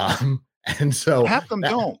 And so Half them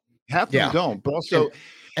that, don't. Half them yeah, don't. But and also,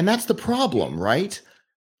 and that's the problem, right?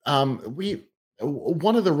 We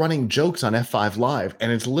One of the running jokes on F5 Live,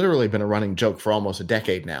 and it's literally been a running joke for almost a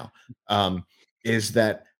decade now, is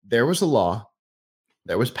that there was a law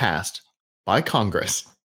that was passed by Congress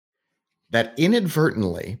that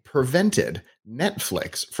inadvertently prevented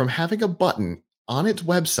Netflix from having a button on its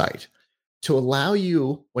website to allow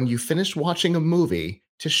you, when you finished watching a movie,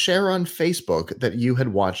 to share on Facebook that you had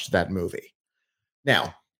watched that movie.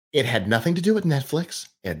 Now, it had nothing to do with Netflix,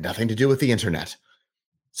 it had nothing to do with the internet.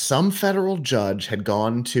 Some federal judge had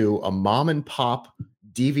gone to a mom and pop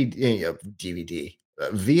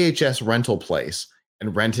VHS rental place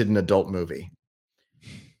and rented an adult movie.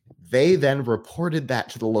 They then reported that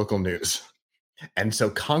to the local news. And so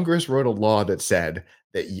Congress wrote a law that said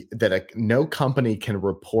that no company can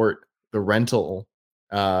report the rental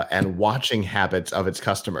and watching habits of its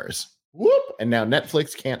customers. Whoop! And now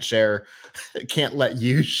Netflix can't let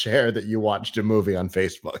you share that you watched a movie on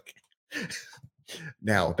Facebook.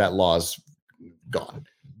 Now that law's gone,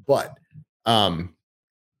 but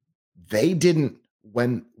they didn't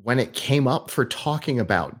when it came up for talking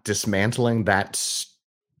about dismantling that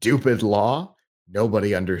stupid law.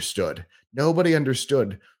 Nobody understood. Nobody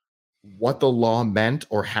understood what the law meant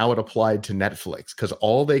or how it applied to Netflix, because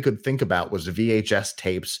all they could think about was VHS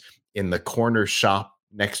tapes in the corner shop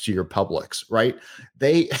next to your Publix, right?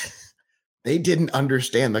 They didn't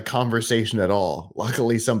understand the conversation at all.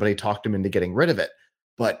 Luckily, somebody talked them into getting rid of it.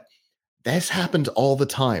 But this happens all the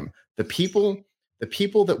time. The people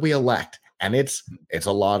that we elect, and it's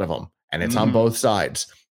a lot of them, and it's on both sides,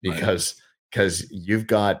 because you've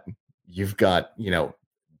got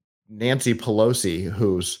Nancy Pelosi,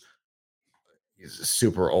 who's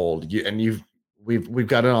super old, we've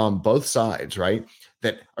got it on both sides, right?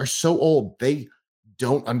 That are so old they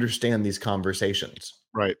don't understand these conversations,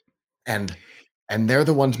 right? And they're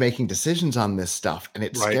the ones making decisions on this stuff, and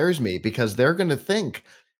it scares me, because they're going to think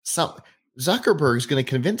Zuckerberg's going to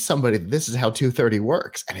convince somebody that this is how 230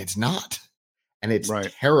 works, and it's not, and it's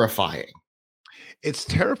terrifying. It's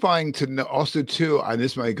terrifying to know also too, and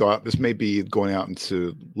this may be going out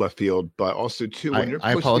into left field, but also too, when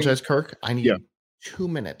I apologize, Kirk. I need 2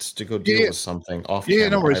 minutes to go deal with something off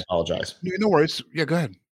camera. No worries. I apologize. No worries. Yeah, go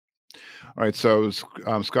ahead. All right, so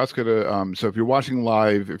Scott's gonna. So if you're watching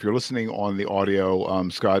live, if you're listening on the audio,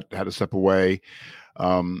 Scott had to step away,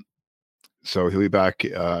 so he'll be back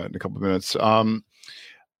in a couple of minutes.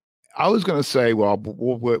 I was going to say, well,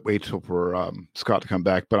 we'll wait till for Scott to come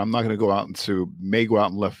back, but I'm not going to go out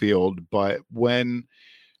in left field. But when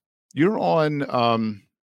you're on,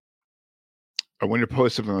 or when you're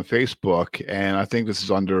posting on Facebook, and I think this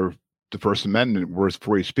is under the First Amendment, where it's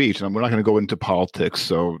free speech, and we're not going to go into politics,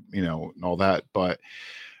 so and all that, but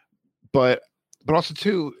also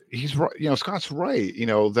too, he's right. Scott's right.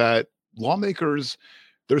 That lawmakers.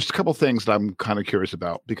 There's a couple things that I'm kind of curious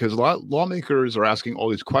about, because a lot of lawmakers are asking all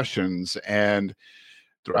these questions, and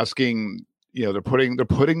they're asking, they're putting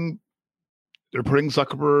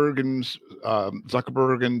Zuckerberg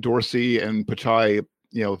and Dorsey and Pichai,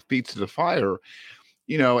 feet to the fire,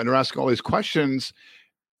 and they're asking all these questions,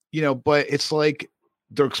 but it's like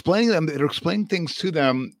they're explaining things to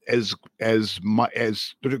them as they're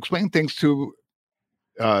explaining things to.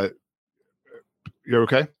 You're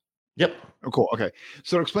okay? Yep. Oh, cool. Okay.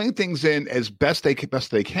 So they're explaining things in as best they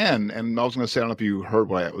can. And I was going to say, I don't know if you heard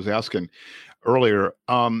what I was asking earlier.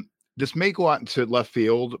 This may go out into left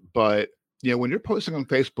field, but when you're posting on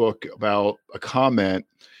Facebook about a comment,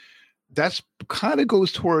 that's kind of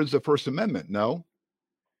goes towards the First Amendment. No,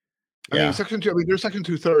 I mean, Section 2. I mean, there's Section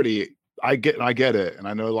 230. I get it, and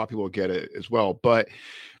I know a lot of people get it as well. But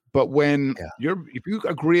when if you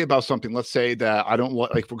agree about something, let's say that I don't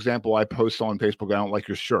like, for example, I post on Facebook, I don't like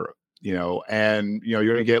your shirt. And you're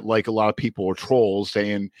gonna get like a lot of people or trolls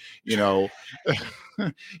saying,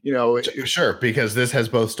 sure, because this has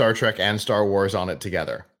both Star Trek and Star Wars on it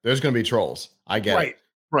together. There's gonna be trolls. I get it.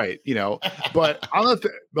 Right. But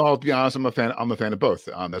I'll be honest, I'm a fan of both.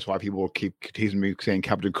 That's why people will keep teasing me saying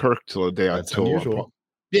Captain Kirk till the day That's unusual.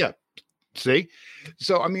 Yeah. See?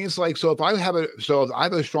 So I mean, it's like, if I have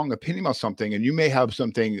a strong opinion about something, and you may have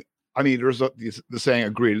something, I mean, there's the saying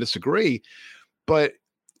agree to disagree, but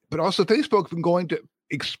also Facebook been going to,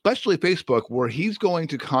 especially Facebook, where he's going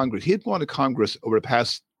to Congress. He had gone to Congress over the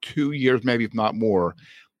past 2 years, maybe if not more,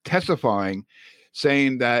 testifying,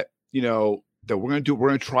 saying that, that we're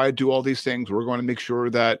going to try to do all these things. We're going to make sure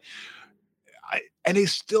that, and they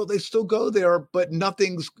still go there, but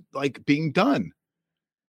nothing's like being done.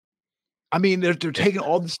 I mean, they're taking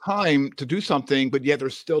all this time to do something, but yet they're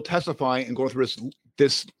still testifying and going through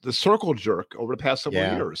the circle jerk over the past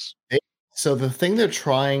several years. So the thing they're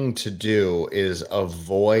trying to do is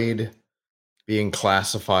avoid being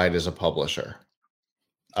classified as a publisher.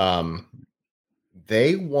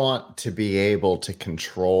 They want to be able to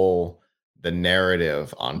control the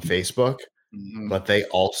narrative on Facebook, but they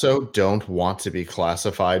also don't want to be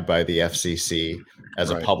classified by the FCC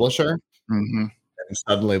as a publisher and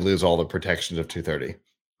suddenly lose all the protections of 230.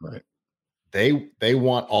 Right. They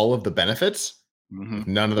want all of the benefits,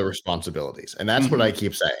 none of the responsibilities. And that's what I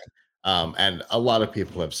keep saying. And a lot of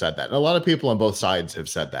people have said that. And a lot of people on both sides have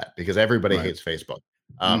said that, because everybody hates Facebook.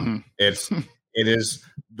 It is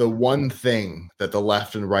the one thing that the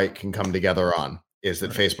left and right can come together on, is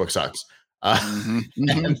that Facebook sucks. And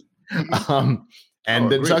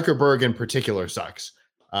that Zuckerberg in particular sucks,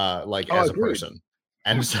 as a person.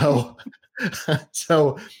 And so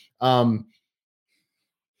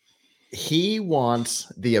he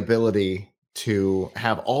wants the ability to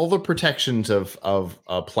have all the protections of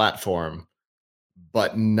a platform,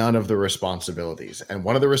 but none of the responsibilities. And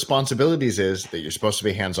one of the responsibilities is that you're supposed to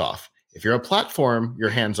be hands off. If you're a platform, you're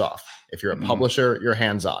hands off. If you're a publisher, you're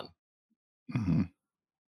hands on.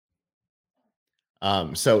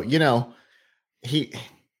 So, he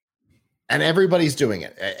and everybody's doing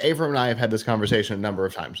it. Avram and I have had this conversation a number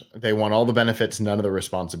of times. They want all the benefits, none of the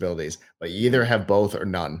responsibilities, but you either have both or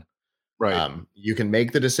none. Right. You can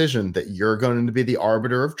make the decision that you're going to be the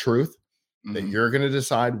arbiter of truth, that you're going to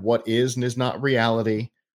decide what is and is not reality.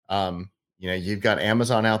 You've got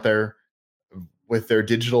Amazon out there with their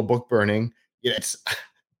digital book burning. It's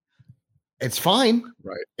fine.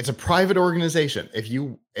 Right. It's a private organization.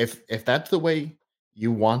 If that's the way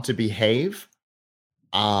you want to behave,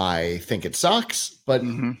 I think it sucks, but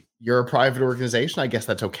you're a private organization. I guess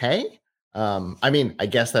that's okay. I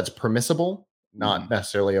guess that's permissible, not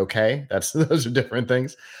necessarily okay. Those are different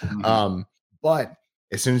things. But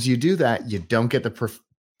as soon as you do that, you don't get the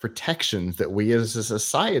protections that we as a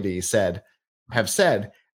society have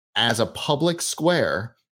said as a public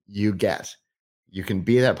square you get. You can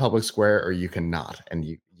be that public square or you cannot, and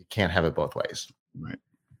you can't have it both ways. Right.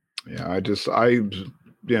 Yeah. This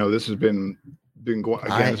has been going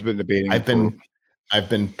again. It's been debating. I've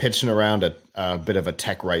been pitching around a bit of a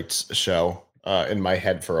tech rights show in my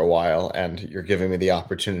head for a while, and you're giving me the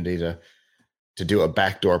opportunity to do a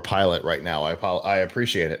backdoor pilot right now. I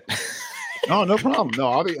appreciate it. Oh, no problem.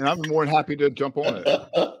 No, I'm more than happy to jump on it.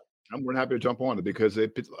 I'm more than happy to jump on it because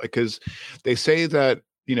they say that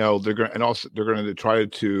they're going to try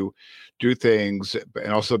to do things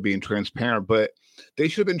and also being transparent, but they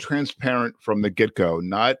should have been transparent from the get-go,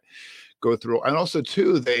 not go through. And also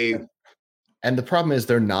too, and the problem is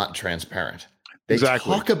they're not transparent. They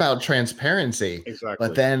talk about transparency,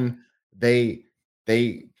 but then they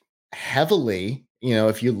heavily,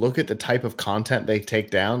 if you look at the type of content they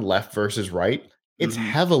take down, left versus right, it's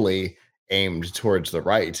heavily aimed towards the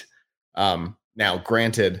right. Now,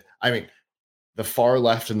 granted, the far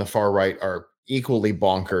left and the far right are equally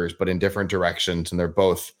bonkers, but in different directions, and they're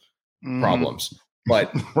both problems.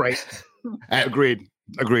 But right, agreed.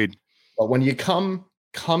 But when you come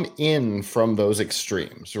in from those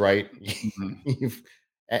extremes, right? You've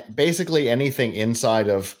basically anything inside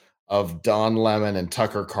of Don Lemon and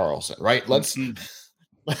Tucker Carlson, right? Let's good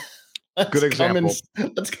example.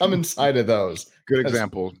 Let's come inside of those. Good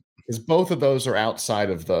example. Because both of those are outside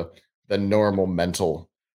of the normal mental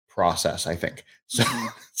process, I think.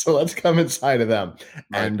 So let's come inside of them.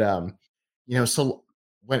 Right. And so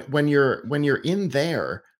when you're in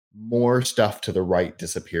there, more stuff to the right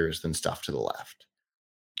disappears than stuff to the left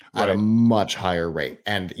at a much higher rate.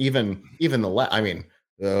 And even the left,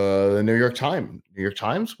 the New York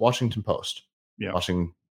Times, Washington Post,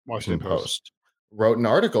 Washington Post wrote an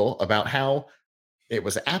article about how it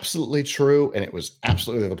was absolutely true and it was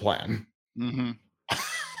absolutely the plan.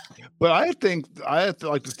 But I like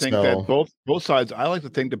to think that both sides. I like to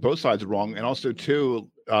think that both sides are wrong, and also too,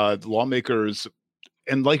 the lawmakers,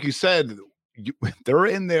 and like you said, they're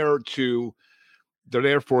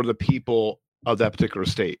there for the people of that particular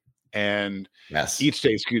state, and each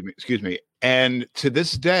state. Excuse me. And to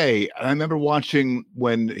this day, I remember watching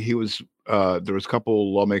when he was there was a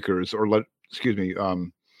couple lawmakers, were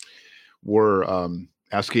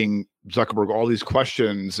asking Zuckerberg all these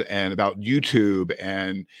questions and about YouTube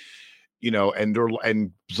and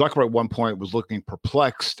and Zuckerberg at one point was looking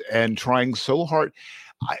perplexed and trying so hard.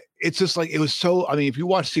 It's just like it was so. If you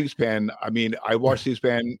watch C-SPAN, I watched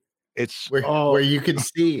C-SPAN. It's where you could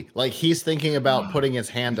see like he's thinking about putting his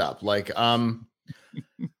hand up, like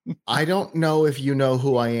I don't know if you know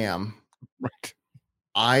who I am. Right.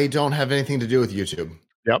 I don't have anything to do with YouTube.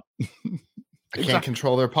 Yep. I can't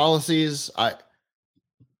control their policies.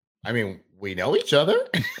 We know each other.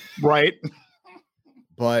 Right.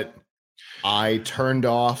 But I turned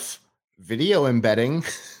off video embedding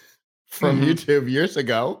from YouTube years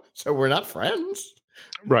ago, so we're not friends.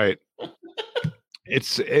 Right.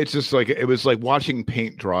 It's just like it was like watching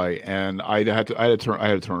paint dry, and I had to turn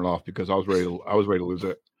it off because I was ready to lose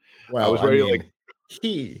it. Well, I was ready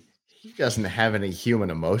he doesn't have any human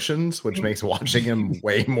emotions, which makes watching him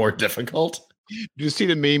way more difficult. Did you see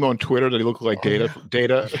the meme on Twitter that he looked like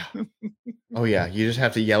Data? Oh yeah, you just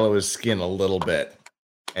have to yellow his skin a little bit,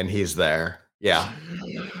 and he's there. Yeah.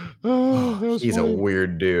 He's funny. A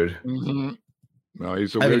weird dude. No,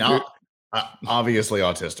 he's a weird dude. Obviously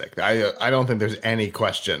autistic. I don't think there's any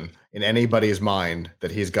question in anybody's mind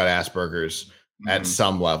that he's got Asperger's at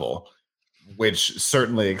some level, which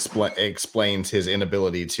certainly explains his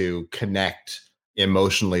inability to connect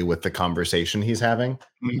emotionally with the conversation he's having,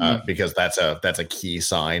 Mhm. because that's a key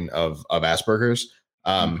sign of Asperger's.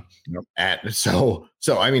 Yep. And so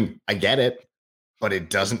I mean, I get it, but it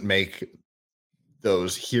doesn't make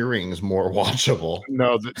those hearings more watchable.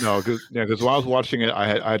 No, no, because when I was watching it, I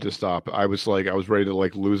had to stop. I was ready to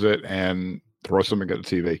like lose it and throw something at the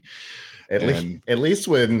TV. And At least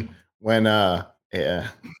when yeah,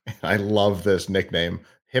 I love this nickname,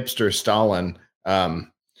 hipster Stalin, and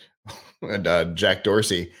Jack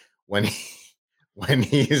Dorsey, when when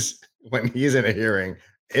he's in a hearing,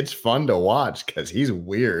 it's fun to watch because he's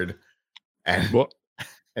weird, and well,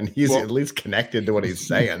 he's well, at least connected to what he's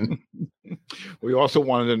saying. we also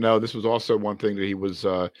wanted to know. This was also one thing that he was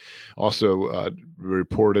also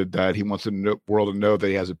reported that he wants the world to know that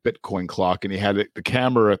he has a Bitcoin clock, and he had the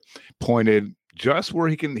camera pointed just where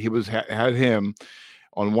he was had him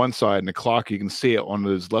on one side, and the clock you can see it on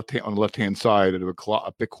his left hand on the left hand side of a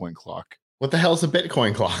Bitcoin clock. What the hell's a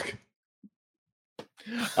Bitcoin clock?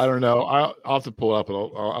 I don't know. I'll have to pull it up.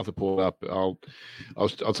 I'll have to pull it up.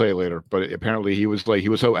 I'll tell you later. But apparently he was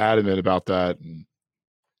so adamant about that. And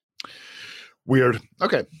weird.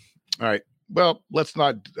 Okay. All right. Well, let's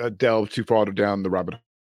not delve too far down the rabbit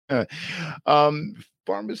hole.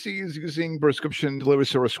 Pharmacies using prescription delivery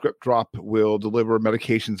service ScriptDrop will deliver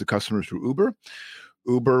medications to customers through Uber.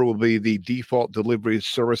 Uber will be the default delivery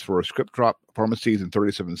service for ScriptDrop pharmacies in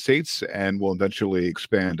 37 states and will eventually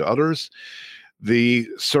expand to others. The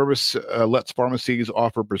service lets pharmacies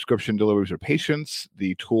offer prescription deliveries to patients.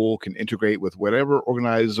 The tool can integrate with whatever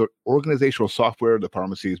organizational software the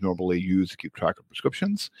pharmacies normally use to keep track of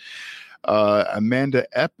prescriptions. Amanda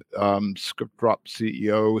Epp, ScriptDrop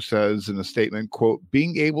CEO, says in a statement, quote,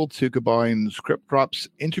 being able to combine ScriptDrop's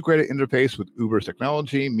integrated interface with Uber's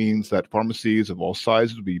technology means that pharmacies of all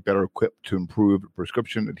sizes will be better equipped to improve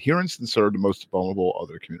prescription adherence and serve the most vulnerable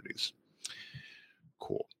other communities.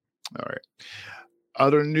 Cool. All right.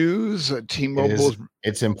 Other news, T-Mobile.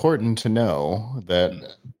 It's important to know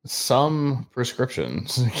that some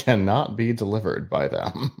prescriptions cannot be delivered by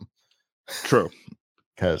them. True.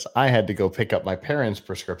 Because I had to go pick up my parents'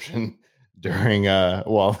 prescription during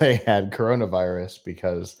while they had coronavirus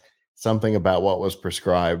because something about what was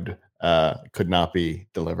prescribed could not be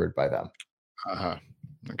delivered by them. Uh-huh.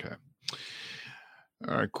 Okay.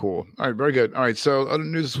 All right, cool. All right, very good. All right, so other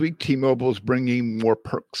news this week, T-Mobile is bringing more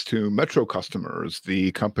perks to Metro customers.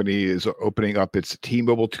 The company is opening up its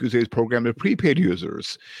T-Mobile Tuesdays program to prepaid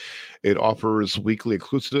users. It offers weekly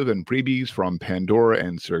exclusive and freebies from Pandora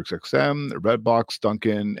and SiriusXM, Redbox,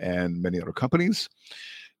 Dunkin', and many other companies.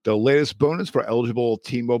 The latest bonus for eligible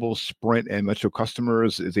T-Mobile, Sprint, and Metro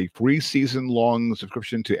customers is a free season-long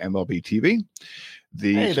subscription to MLB TV.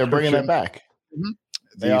 Hey, they're bringing that back. Mhm.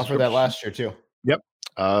 They offered that last year too. Yep.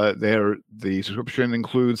 The subscription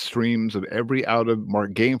includes streams of every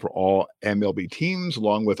out-of-market game for all MLB teams,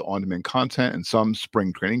 along with on-demand content and some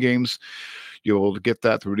spring training games. You'll get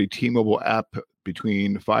that through the T-Mobile app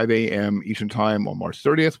between 5 a.m. Eastern Time on March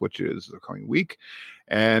 30th, which is the coming week,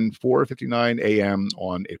 and 4:59 a.m.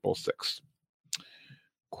 on April 6th.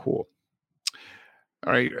 Cool.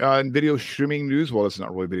 All right. In video streaming news, well, it's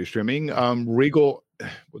not really video streaming. Regal,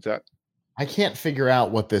 what's that? I can't figure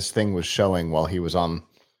out what this thing was showing while he was on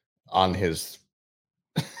his.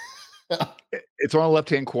 It's on the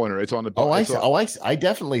left-hand corner. It's on the. I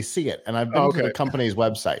definitely see it, and I've been to the company's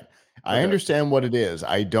website. I understand what it is.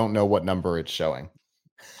 I don't know what number it's showing.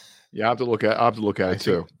 Yeah, I have to look at it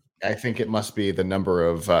too. I think it must be the number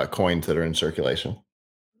of coins that are in circulation.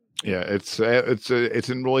 Yeah, it's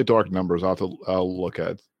in really dark numbers. I'll look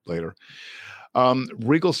at it later.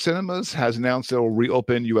 Regal Cinemas has announced it'll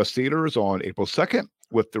reopen U.S. theaters on April 2nd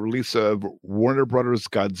with the release of Warner Brothers'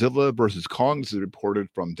 Godzilla vs. Kong. This is reported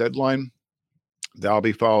from Deadline. That'll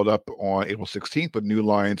be followed up on April 16th with New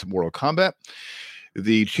Line's Mortal Kombat.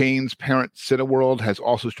 The chain's parent Cineworld has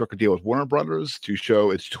also struck a deal with Warner Brothers to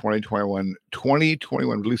show its 2021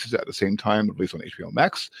 releases at the same time, released on HBO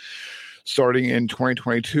Max. Starting in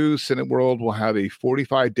 2022, Cineworld will have a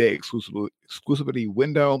 45-day exclusivity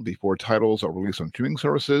window before titles are released on streaming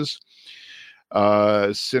services.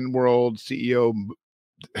 Cineworld CEO,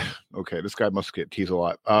 okay, this guy must get teased a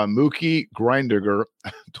lot. Mookie Grindiger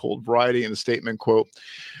told Variety in a statement, quote,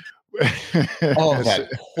 "Oh, that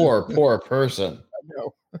poor person."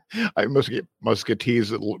 No, I must get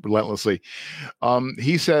teased relentlessly.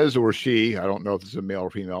 He says, or she, I don't know if it's a male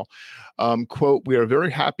or female, quote, "We are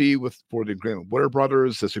very happy for the agreement with Warner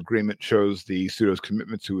Brothers. This agreement shows the studio's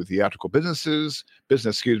commitment to theatrical business,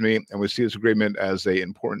 and we see this agreement as an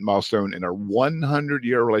important milestone in our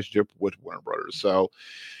 100-year relationship with Warner Brothers." So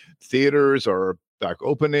theaters are back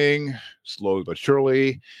opening slowly but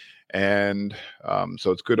surely. and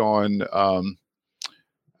so it's good on.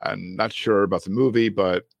 I'm not sure about the movie,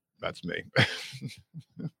 but that's me.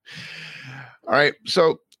 All right,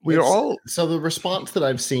 so so the response that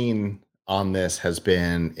I've seen on this has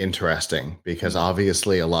been interesting because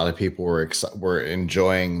obviously a lot of people were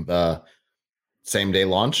enjoying the same day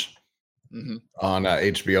launch on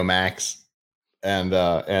HBO Max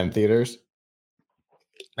and theaters,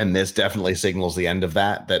 and this definitely signals the end of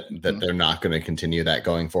that they're not going to continue that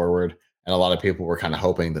going forward. And a lot of people were kind of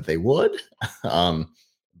hoping that they would,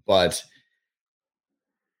 but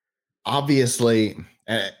obviously,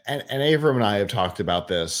 and Avram and I have talked about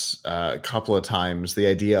this a couple of times. The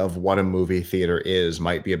idea of what a movie theater is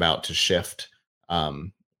might be about to shift.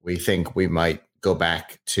 We think we might go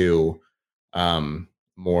back to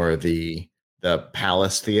more the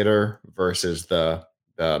Palace Theater versus the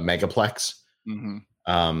Megaplex,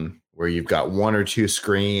 where you've got one or two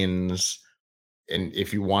screens, and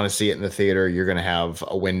if you want to see it in the theater, you're going to have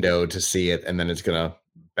a window to see it, and then it's going to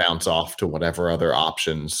bounce off to whatever other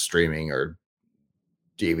options, streaming or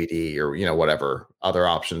DVD or whatever other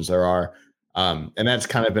options there are. And that's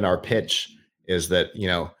kind of been our pitch, is that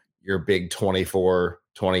your big 24,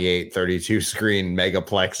 28, 32 screen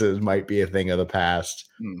megaplexes might be a thing of the past.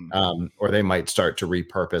 Or they might start to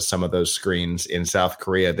repurpose some of those screens. In South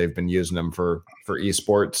Korea, they've been using them for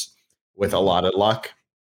esports with a lot of luck.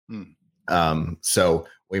 So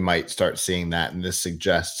we might start seeing that, and this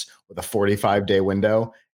suggests with a 45-day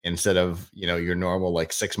window instead of your normal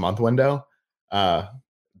 6-month window,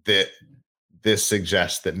 that this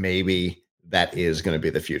suggests that maybe that is going to be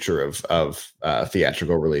the future of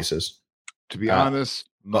theatrical releases. To be honest,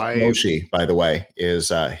 Moshi, by the way,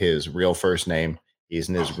 is his real first name. He's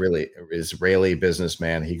an Israeli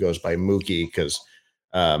businessman. He goes by Mookie because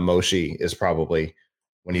Moshi is probably,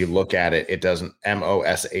 when you look at it, it doesn't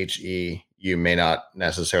Moshe. You may not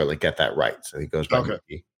necessarily get that right. So he goes by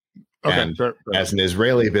Mookie. And fair. As an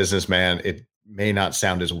Israeli businessman, it may not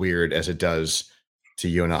sound as weird as it does to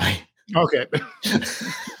you and I. Okay.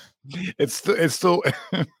 It's still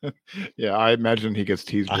yeah, I imagine he gets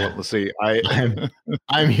teased relentlessly.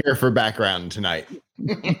 I'm here for background tonight.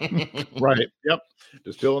 Right. Yep.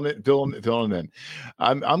 Just filling in.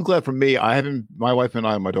 I'm glad. For me, my wife and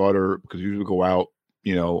I and my daughter, because we usually go out,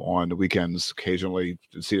 on the weekends occasionally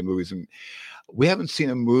to see the movies, and we haven't seen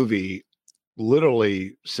a movie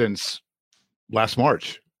literally since last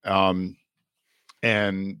March. And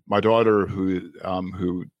my daughter, who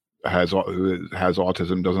has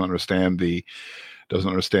autism, doesn't understand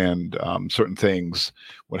certain things,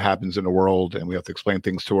 what happens in the world, and we have to explain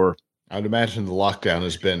things to her. I'd imagine the lockdown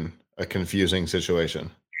has been a confusing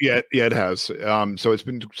situation. Yeah, it has.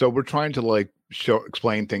 So we're trying to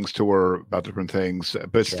explain things to her about different things,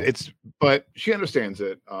 but sure. But she understands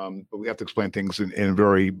it. But we have to explain things in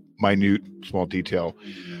very minute, small detail.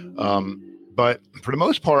 But for the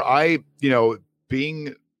most part,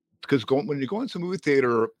 because when you go into a movie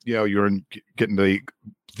theater, you're getting the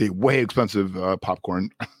way expensive popcorn.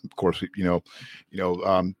 Of course,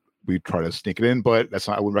 we try to sneak it in, but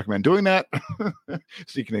I wouldn't recommend doing that.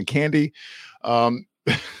 Sneaking in candy.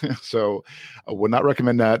 So I would not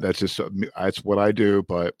recommend that. That's what I do,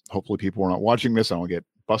 but hopefully people are not watching this. I don't get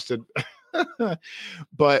busted.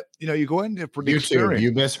 But you go in for the experience.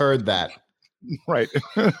 You misheard that. Right.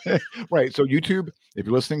 Right. So YouTube, if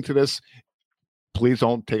you're listening to this, please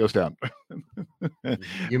don't take us down.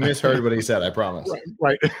 You misheard what he said, I promise.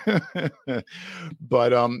 Right.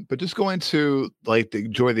 But just going to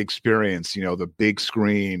enjoy the experience, the big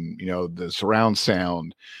screen, the surround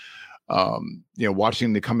sound,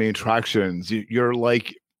 watching the coming attractions,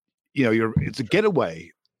 it's a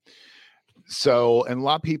getaway. So, and a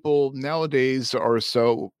lot of people nowadays are just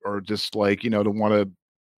don't want to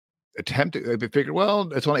attempt it. They figure,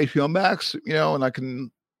 well, it's on HBO Max, and I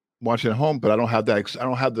can watch it at home, but I don't have that. I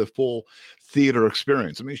don't have the full theater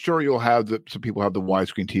experience. I mean, sure, you'll have some people have the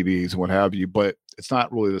widescreen TVs and what have you, but it's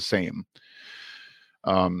not really the same.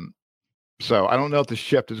 So I don't know if the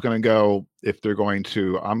shift is going to go, if they're going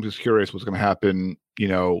to. I'm just curious what's going to happen,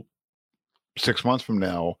 6 months from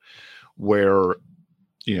now, where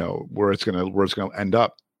it's going to end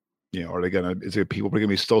up. Are they going to? Is it people are going to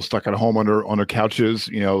be still stuck at home on their couches,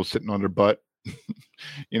 sitting on their butt,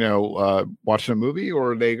 watching a movie,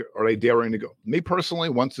 or are they daring to go? Me personally,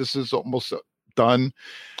 once this is almost done,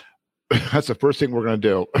 that's the first thing we're going to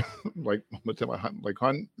do. Hun,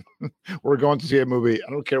 we're going to see a movie. I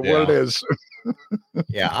don't care what it is.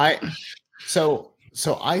 Yeah. So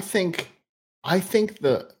I think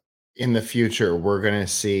in the future, we're going to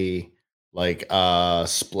see a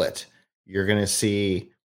split. You're going to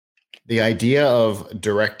see the idea of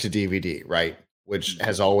direct to DVD, right? which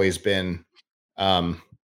has always been a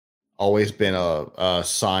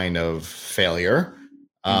sign of failure.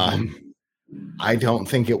 I don't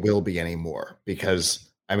think it will be anymore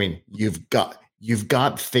because I mean you've got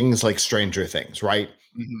things like Stranger Things, right?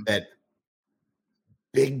 That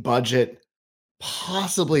big budget,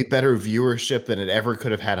 possibly better viewership than it ever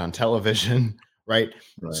could have had on television, right?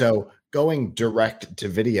 So going direct to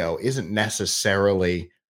video isn't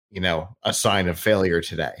necessarily, a sign of failure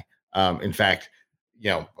today. In fact,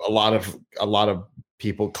 a lot of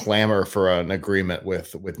people clamor for an agreement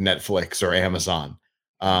with Netflix or Amazon.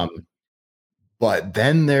 But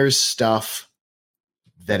then there's stuff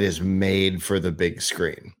that is made for the big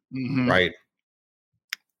screen, right?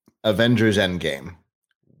 Avengers Endgame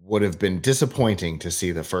would have been disappointing to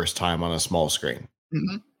see the first time on a small screen.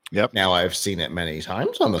 Yep. Now I've seen it many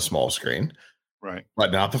times on the small screen, right?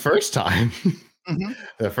 But not the first time.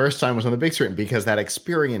 The first time was on the big screen because that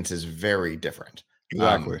experience is very different.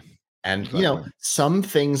 Exactly. And some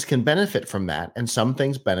things can benefit from that, and some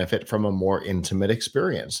things benefit from a more intimate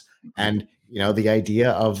experience. And the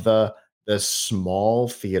idea of the small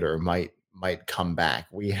theater might come back.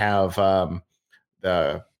 We have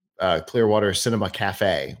the Clearwater Cinema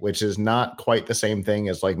Cafe, which is not quite the same thing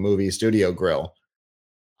as like Movie Studio Grill.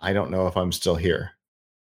 I don't know if I'm still here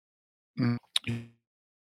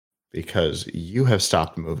because you have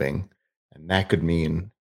stopped moving, and that could mean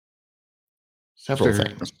several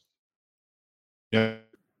things. Yeah.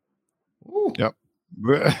 Ooh. Yep.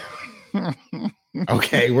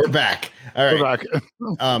 Okay, we're back. All right. We're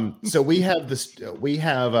back. So we have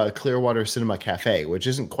a Clearwater Cinema Cafe, which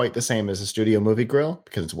isn't quite the same as a studio movie grill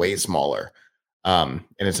because it's way smaller. And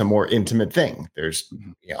it's a more intimate thing. There's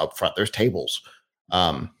up front, there's tables.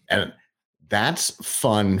 And that's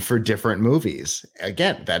fun for different movies.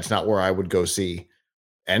 Again, that's not where I would go see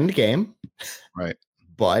Endgame. Right.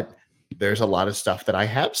 But there's a lot of stuff that I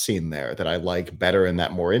have seen there that I like better in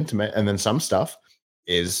that more intimate. And then some stuff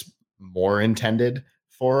is more intended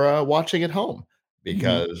for watching at home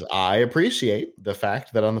because I appreciate the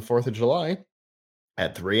fact that on the 4th of July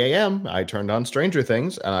at 3 a.m. I turned on Stranger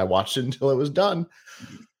Things and I watched it until it was done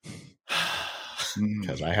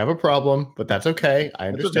because I have a problem, but that's okay. I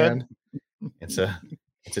understand. It's a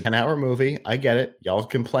 10-hour movie. I get it. Y'all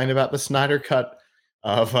complain about the Snyder cut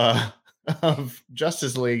of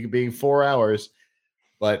Justice League being 4 hours,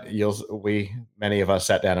 but many of us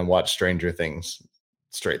sat down and watched Stranger Things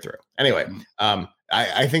straight through. Anyway,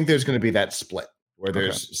 I think there's going to be that split where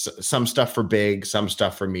there's some stuff for big, some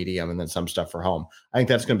stuff for medium, and then some stuff for home. I think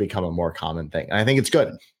that's going to become a more common thing, and I think it's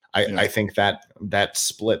good. I think that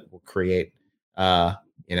split will create, will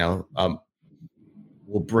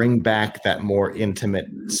bring back that more intimate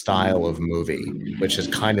style of movie, which has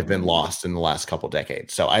kind of been lost in the last couple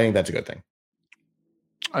decades. So I think that's a good thing.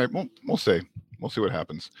 All right, we'll see. We'll see what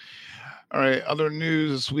happens. All right, other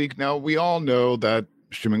news this week. Now, we all know that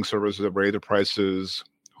streaming services have raised their prices,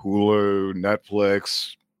 Hulu,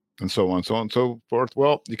 Netflix, and so on and so forth.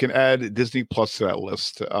 Well, you can add Disney Plus to that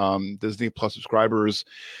list. Disney Plus subscribers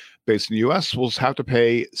based in the U.S. will have to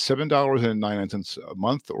pay $7.99 a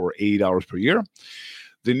month or $80 per year.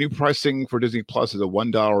 The new pricing for Disney Plus is a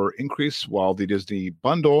 $1 increase, while the Disney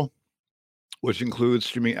Bundle, which includes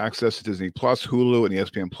streaming access to Disney Plus, Hulu, and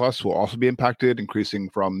ESPN Plus, will also be impacted,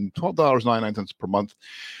 increasing from $12.99 per month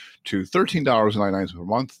to $13.99 per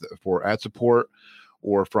month for ad support,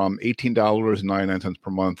 or from $18.99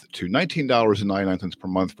 per month to $19.99 per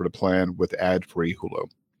month for the plan with ad-free Hulu.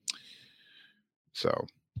 So,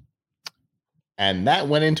 and that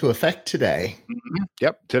went into effect today.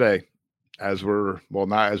 Yep, today. As we're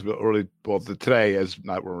not as early. Well, today as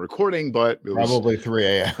not we're recording, but it probably 3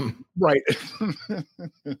 a.m. Right.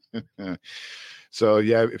 So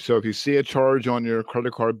yeah, if you see a charge on your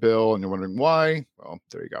credit card bill and you're wondering why, well,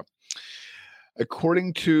 there you go.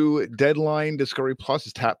 According to Deadline, Discovery Plus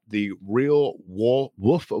has tapped the real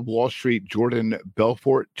Wolf of Wall Street, Jordan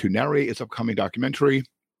Belfort, to narrate its upcoming documentary,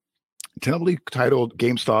 tentatively titled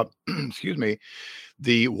GameStop, excuse me,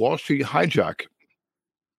 The Wall Street Hijack.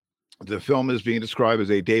 The film is being described as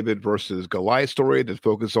a David versus Goliath story that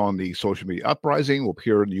focuses on the social media uprising. Will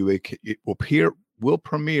premiere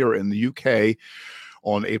in the UK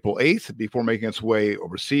on April 8th before making its way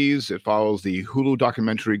overseas. It follows the Hulu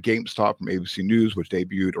documentary GameStop from ABC News, which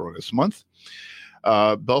debuted earlier this month.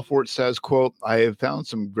 Belfort says, quote, "I have found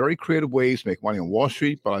some very creative ways to make money on Wall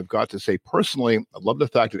Street, but I've got to say personally, I love the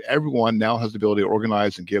fact that everyone now has the ability to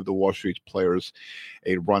organize and give the Wall Street players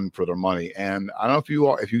a run for their money." And I don't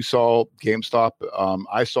know if you saw GameStop.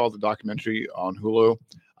 I saw the documentary on Hulu.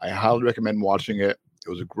 I highly recommend watching it.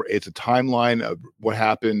 It's a timeline of what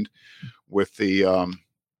happened with the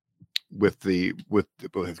with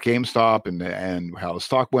GameStop and how the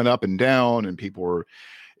stock went up and down, and people were.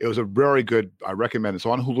 It was a very good. I recommend. It's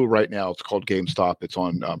on Hulu right now. It's called GameStop. It's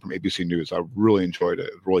on from ABC News. I really enjoyed it.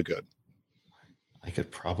 It was really good. I could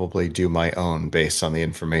probably do my own based on the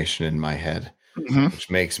information in my head, which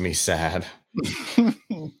makes me sad.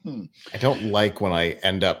 I don't like when I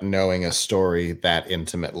end up knowing a story that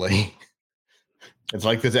intimately. It's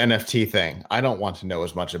like this NFT thing. I don't want to know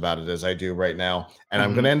as much about it as I do right now. And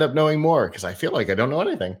I'm going to end up knowing more because I feel like I don't know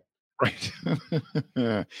anything. Right.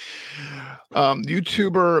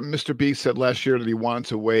 YouTuber Mr. Beast said last year that he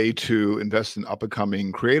wants a way to invest in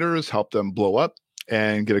up-and-coming creators, help them blow up,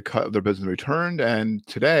 and get a cut of their business returned. And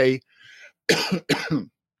today,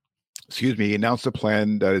 excuse me, he announced a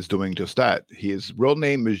plan that is doing just that. His real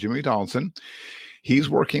name is Jimmy Donaldson. He's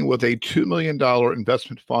working with a $2 million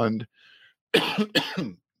investment fund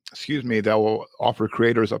excuse me, that will offer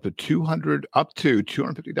creators up to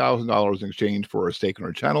 $250,000 in exchange for a stake in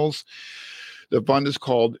our channels. The fund is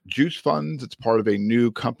called Juice Funds. It's part of a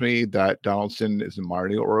new company that Donaldson is a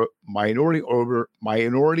minority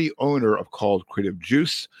owner of called Creative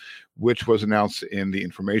Juice, which was announced in the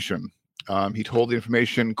information. He told the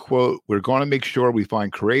information, quote, "We're going to make sure we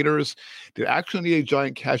find creators that actually need a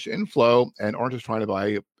giant cash inflow and aren't just trying to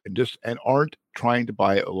buy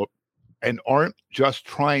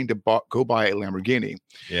go buy a Lamborghini."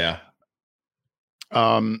 Yeah.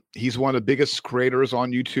 He's one of the biggest creators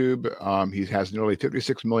on YouTube. He has nearly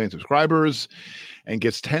 56 million subscribers and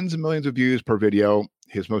gets tens of millions of views per video.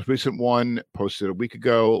 His most recent one, posted a week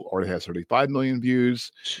ago, already has 35 million views.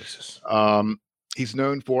 Jesus. He's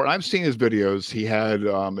known for, and I've seen his videos. He had a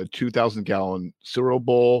 2,000-gallon cereal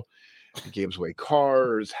bowl. He gave away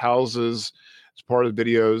cars, houses as part of the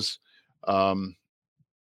videos.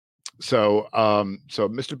 So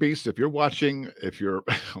Mr. Beast, if you're watching,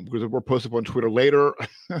 because we're posted on Twitter later,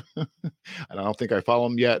 and I don't think I follow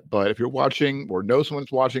him yet, but if you're watching or know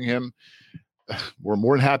someone's watching him, we're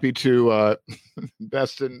more than happy to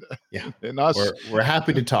invest in us. We're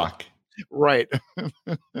happy to talk. Right.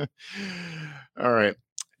 All right.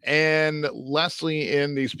 And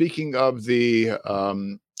lastly, speaking of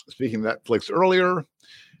Netflix earlier,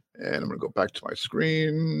 and I'm going to go back to my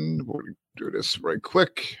screen. We'll do this very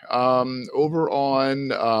quick. Over on,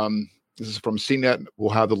 this is from CNET.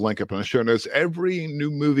 We'll have the link up in the show notes. Every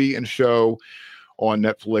new movie and show on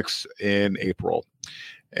Netflix in April.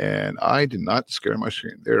 And I did not scare my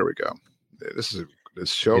screen. There we go. This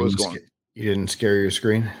show is going. You didn't scare your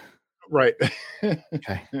screen? Right.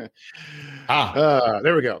 Okay. There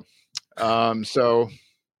we go. So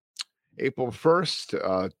April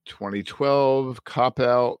 1st, 2012, Cop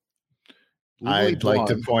Out. I'd like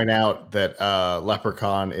to point out that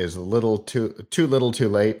Leprechaun is a little too little too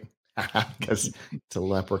late because it's a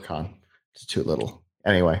leprechaun. It's too little.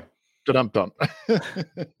 Anyway. Dum-dum.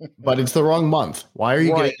 But it's the wrong month. Why are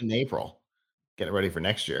you getting it in April? Get it ready for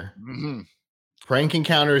next year. Mm-hmm. Prank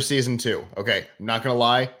Encounters Season 2. Okay, I'm not going to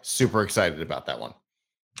lie. Super excited about that one.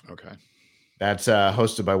 Okay. That's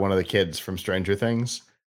hosted by one of the kids from Stranger Things.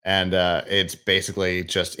 And it's basically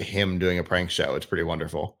just him doing a prank show. It's pretty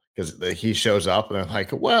wonderful because he shows up and they're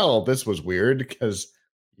like, well, this was weird because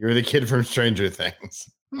you're the kid from Stranger Things.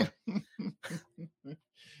 All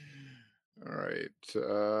right.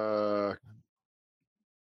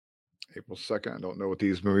 April 2nd. I don't know what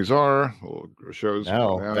these movies are. Shows.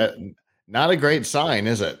 No, not a great sign,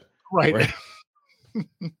 is it? Right.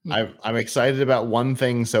 I'm excited about one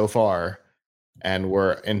thing so far, and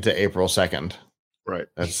we're into April 2nd. Right.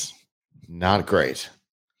 That's not great.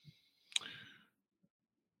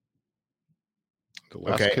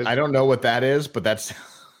 Okay, I don't know what that is, but that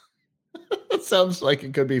sounds like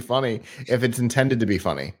it could be funny if it's intended to be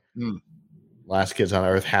funny. Last Kids on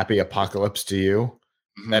Earth, Happy Apocalypse to You.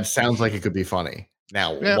 Mm-hmm. That sounds like it could be funny.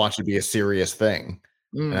 Now, watch it be a serious thing.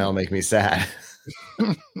 And that'll make me sad.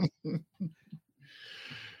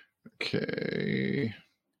 Okay.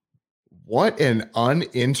 What an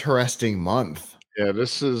uninteresting month. Yeah,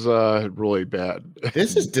 this is really bad.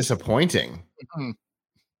 This is disappointing.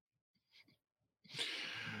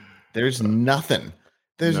 There's nothing.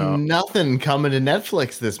 There's nothing coming to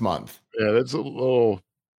Netflix this month. Yeah, that's a little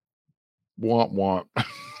womp.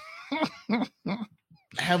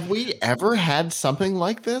 Have we ever had something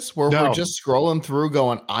like this where we're just scrolling through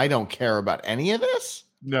going, I don't care about any of this?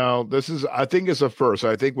 No, I think it's a first.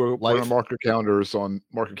 I think we're on Market Calendar.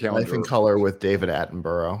 Life in Color with David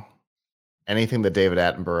Attenborough. Anything that David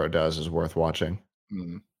Attenborough does is worth watching.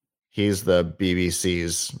 Mm-hmm. He's the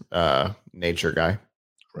BBC's nature guy.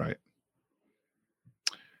 Right.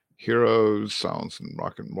 Heroes, Silence and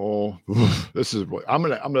Rock and Roll. This is what I'm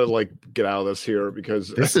gonna like get out of this here because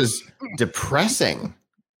This is depressing.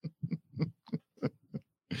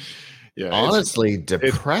 yeah, Honestly,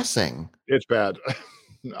 depressing. It's bad.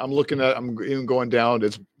 I'm even going down.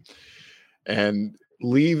 And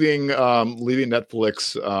leaving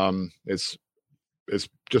Netflix. It's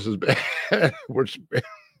just as bad.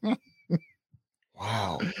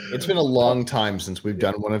 Wow. It's been a long time since we've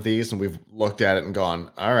done one of these and we've looked at it and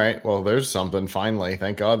gone, all right, well, there's something finally.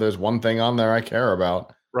 Thank God there's one thing on there I care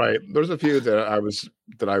about. Right. There's a few that I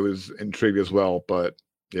was intrigued as well, but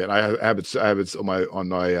yeah, and I have it on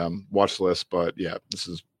my watch list, but yeah, this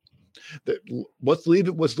is what's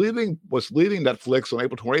leaving Netflix on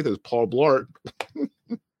April 20th is Paul Blart.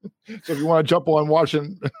 So if you want to jump on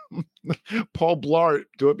watching Paul Blart,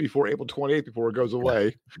 do it before April 28th before it goes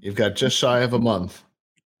away. You've got just shy of a month.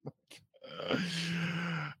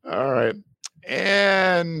 All right.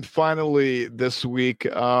 And finally this week,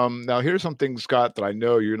 now here's something, Scott, that I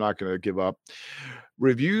know you're not going to give up.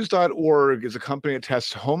 Reviews.org is a company that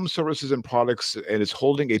tests home services and products and is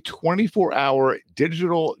holding a 24-hour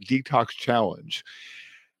digital detox challenge.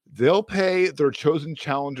 They'll pay their chosen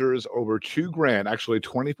challengers over $2,000, actually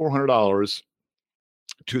 $2,400,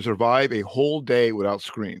 to survive a whole day without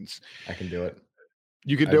screens. I can do it.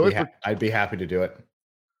 You can do it. I'd be happy to do it.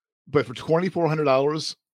 But for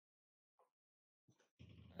 $2,400,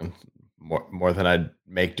 more than I'd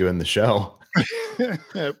make doing the show.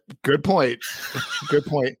 Good point. Good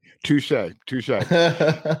point. Touche. The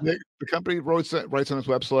company writes on its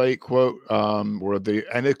website, quote,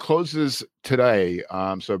 and it closes today.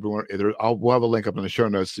 So we'll have a link up in the show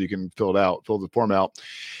notes so you can fill the form out.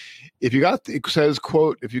 It says,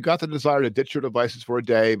 quote, if you got the desire to ditch your devices for a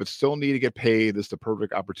day, but still need to get paid, this is the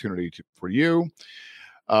perfect opportunity for you.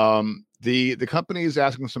 The company is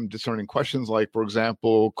asking some discerning questions, like, for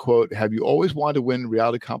example, quote, have you always wanted to win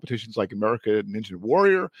reality competitions like American Ninja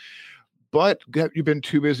Warrior, but you've been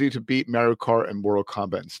too busy to beat Mario Kart and Mortal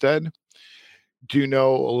Kombat instead? Do you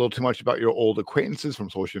know a little too much about your old acquaintances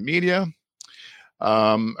from social media?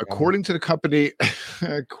 According to the company,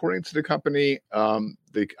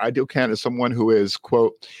 the ideal candidate is someone who is,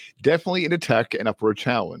 quote, definitely into tech and up for a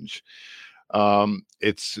challenge. From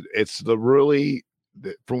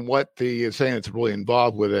what the saying, it's really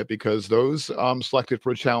involved with it, because those selected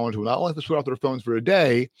for a challenge will not only have to switch off their phones for a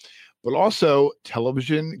day, but also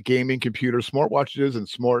television, gaming, computers, smartwatches, and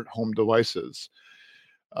smart home devices.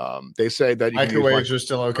 They say that microwaves are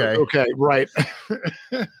still okay. Okay, right.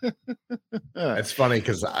 It's funny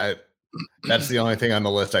because that's the only thing on the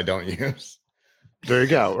list I don't use. There you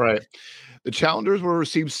go. Right. The challengers will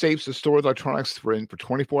receive safes to store electronics for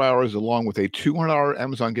 24 hours, along with a $200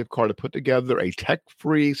 Amazon gift card to put together a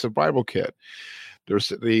tech-free survival kit.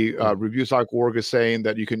 Reviews.org is saying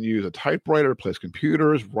that you can use a typewriter to replace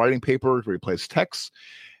computers, writing paper to replace text,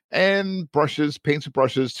 and paints and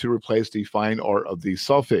brushes to replace the fine art of the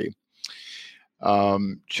selfie.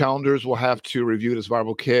 Challengers will have to review the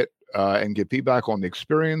survival kit and give feedback on the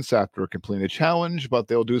experience after completing the challenge, but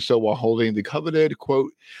they'll do so while holding the coveted,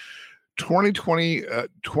 quote,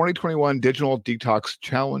 2021 Digital Detox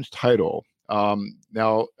Challenge title.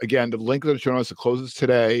 Now, again, the link to the show notes closes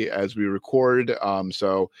today as we record. There's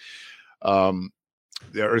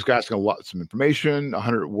asking some information,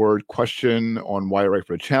 100-word question on why you're right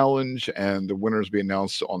for the challenge, and the winners will be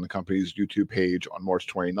announced on the company's YouTube page on March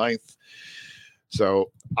 29th.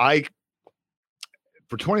 So for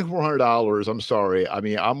 $2,400, I'm sorry. I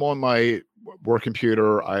mean, I'm on my work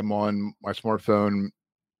computer. I'm on my smartphone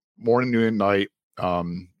morning, noon, and night.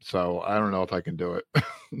 So I don't know if I can do it,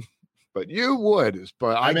 but you would.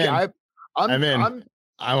 But I'm in. I'm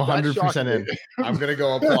 100% in. I'm gonna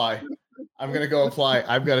go apply.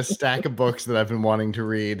 I've got a stack of books that I've been wanting to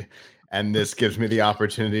read, and this gives me the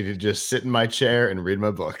opportunity to just sit in my chair and read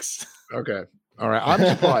my books. Okay. All right. I'm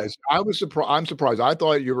surprised. I'm surprised. I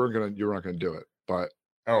thought you were not gonna do it, but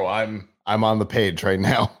I'm on the page right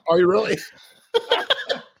now. Are you really?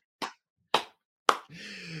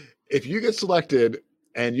 If you get selected,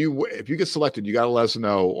 you got to let us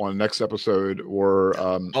know on the next episode, or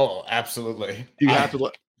absolutely. You have to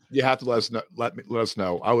let us know. Let us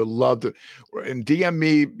know. I would love to, and DM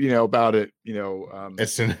me, about it.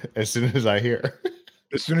 As soon as I hear.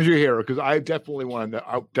 As soon as you hear, because I definitely want to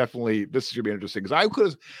know. This is gonna be interesting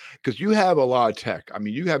because you have a lot of tech. I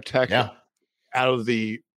mean, you have tech out of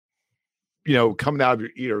the, coming out of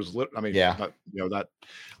your ears. I mean, that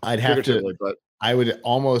I'd have to, but I would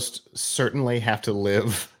almost certainly have to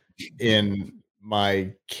live in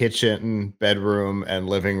my kitchen, bedroom, and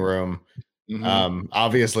living room. Mm-hmm.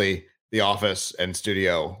 Obviously, the office and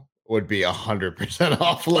studio would be 100%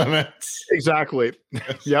 off limits. Exactly.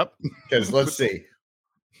 Yep. Because let's see.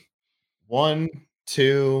 1,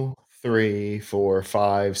 2, 3, 4,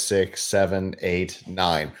 5, 6, 7, 8,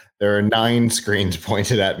 9. There are 9 screens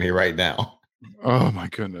pointed at me right now. Oh my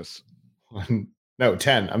goodness. No,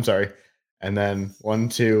 10. I'm sorry. And then 1,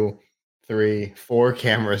 2, 3, 4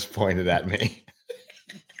 cameras pointed at me.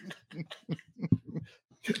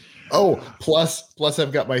 Oh, plus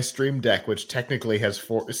I've got my Stream Deck, which technically has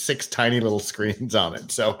 6 tiny little screens on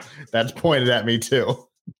it. So that's pointed at me too.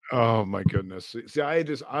 Oh my goodness. See, I know,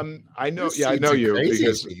 This yeah, I seat's know a you crazy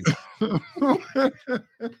because seat.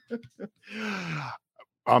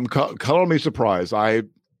 color me surprised.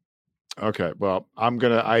 Okay, well, I'm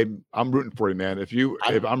rooting for you, man. If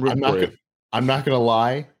I'm rooting for you. I'm not gonna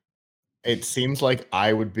lie. It seems like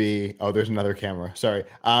I would be. Oh, there's another camera. Sorry.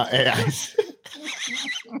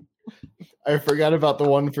 I forgot about the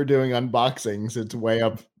one for doing unboxings. It's way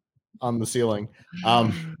up on the ceiling.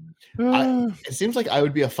 It seems like I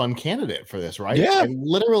would be a fun candidate for this, right? Yeah. I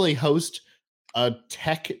literally host a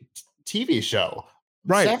tech TV show.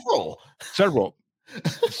 Right. Several.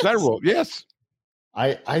 Yes.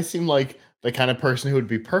 I seem like the kind of person who would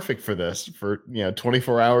be perfect for this. For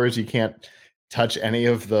 24 hours, you can't touch any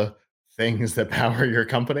of the things that power your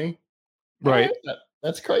company. Right.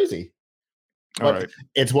 That's crazy. All But right.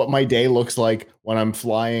 it's what my day looks like when I'm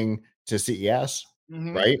flying to CES.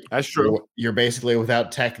 Mhm. Right? That's true. You're basically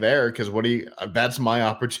without tech there because that's my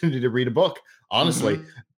opportunity to read a book. Honestly,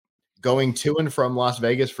 going to and from Las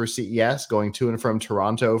Vegas for CES, going to and from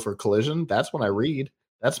Toronto for Collision, that's when I read.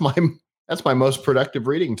 That's my most productive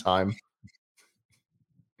reading time.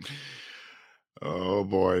 Oh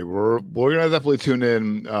boy, we're gonna definitely tune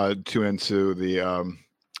in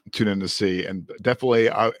to see, and definitely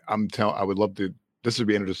I would love to. This would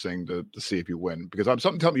be interesting to see if you win, because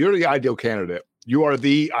something telling me you're the ideal candidate. You are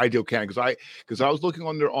the ideal candidate because I was looking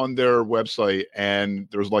on their website, and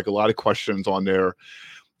there's like a lot of questions on there,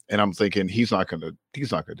 and I'm thinking he's not gonna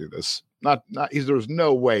do this. There's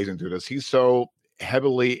no way he's gonna do this. He's so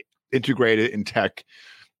heavily integrated in tech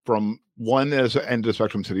from one end of the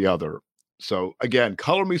spectrum to the other. So again,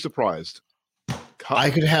 color me surprised. I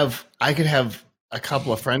could have a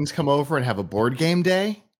couple of friends come over and have a board game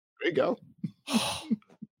day. There you go.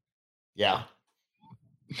 Yeah.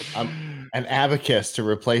 An abacus to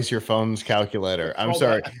replace your phone's calculator. I'm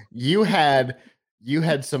sorry. You had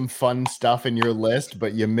some fun stuff in your list,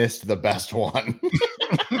 but you missed the best one.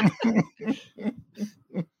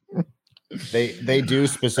 They do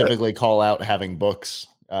specifically call out having books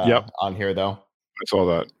on here, though. I saw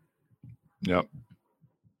that. Yep.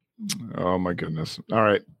 Oh my goodness. All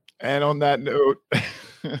right. And on that note,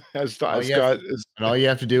 all you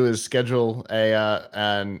have to do is schedule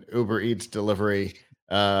an Uber Eats delivery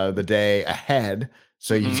the day ahead,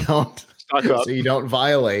 so you don't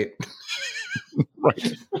violate.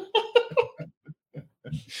 Right.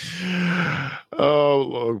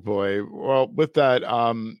 Oh boy. Well, with that,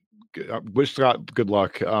 wish Scott good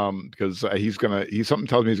luck, because something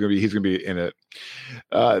tells me he's gonna be in it.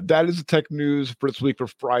 That is the tech news for this week, for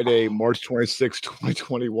Friday, March 26,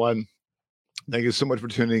 2021. Thank you so much for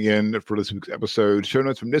tuning in for this week's episode. Show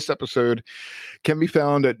notes from this episode can be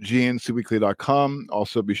found at gncweekly.com.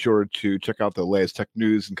 Also, be sure to check out the latest tech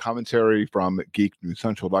news and commentary from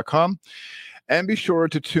geeknewscentral.com. And be sure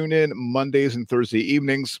to tune in Mondays and Thursday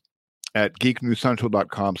evenings at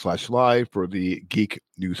geeknewscentral.com/live for the Geek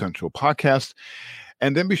News Central podcast.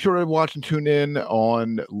 And then be sure to watch and tune in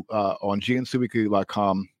on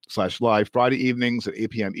gncweekly.com/live Friday evenings at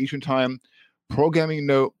 8 p.m. Eastern Time. Programming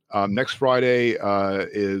note: next Friday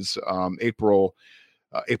is April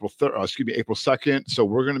 2nd. So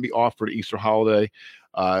we're going to be off for the Easter holiday.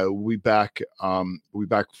 We'll be back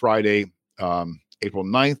Friday, April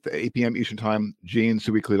 9th at 8 p.m. Eastern Time,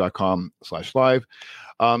 gncweekly.com/live.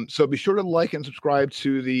 So be sure to like and subscribe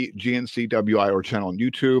to the GNCWIR channel on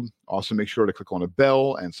YouTube. Also, make sure to click on the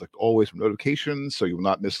bell and select always for notifications so you will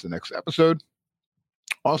not miss the next episode.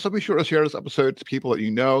 Also, be sure to share this episode to people that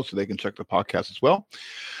you know so they can check the podcast as well.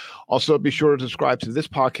 Also, be sure to subscribe to this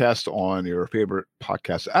podcast on your favorite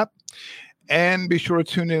podcast app. And be sure to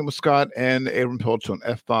tune in with Scott and Abram Pilch on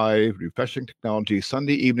F5 Refreshing Technology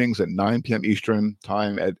Sunday evenings at 9 p.m. Eastern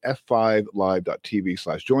Time at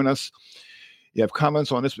f5live.tv/join us. You have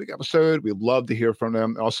comments on this week's episode, we'd love to hear from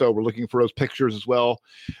them. Also, we're looking for those pictures as well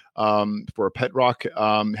for a pet rock.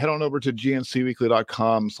 Head on over to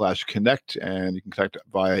gncweekly.com/connect, and you can connect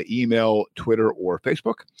via email, Twitter, or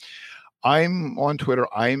Facebook. I'm on Twitter.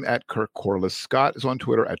 I'm at Kirk Corliss. Scott is on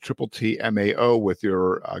Twitter at TTMAO with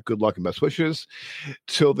your good luck and best wishes.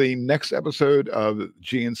 Till the next episode of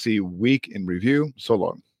GNC Week in Review. So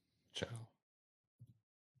long. Ciao.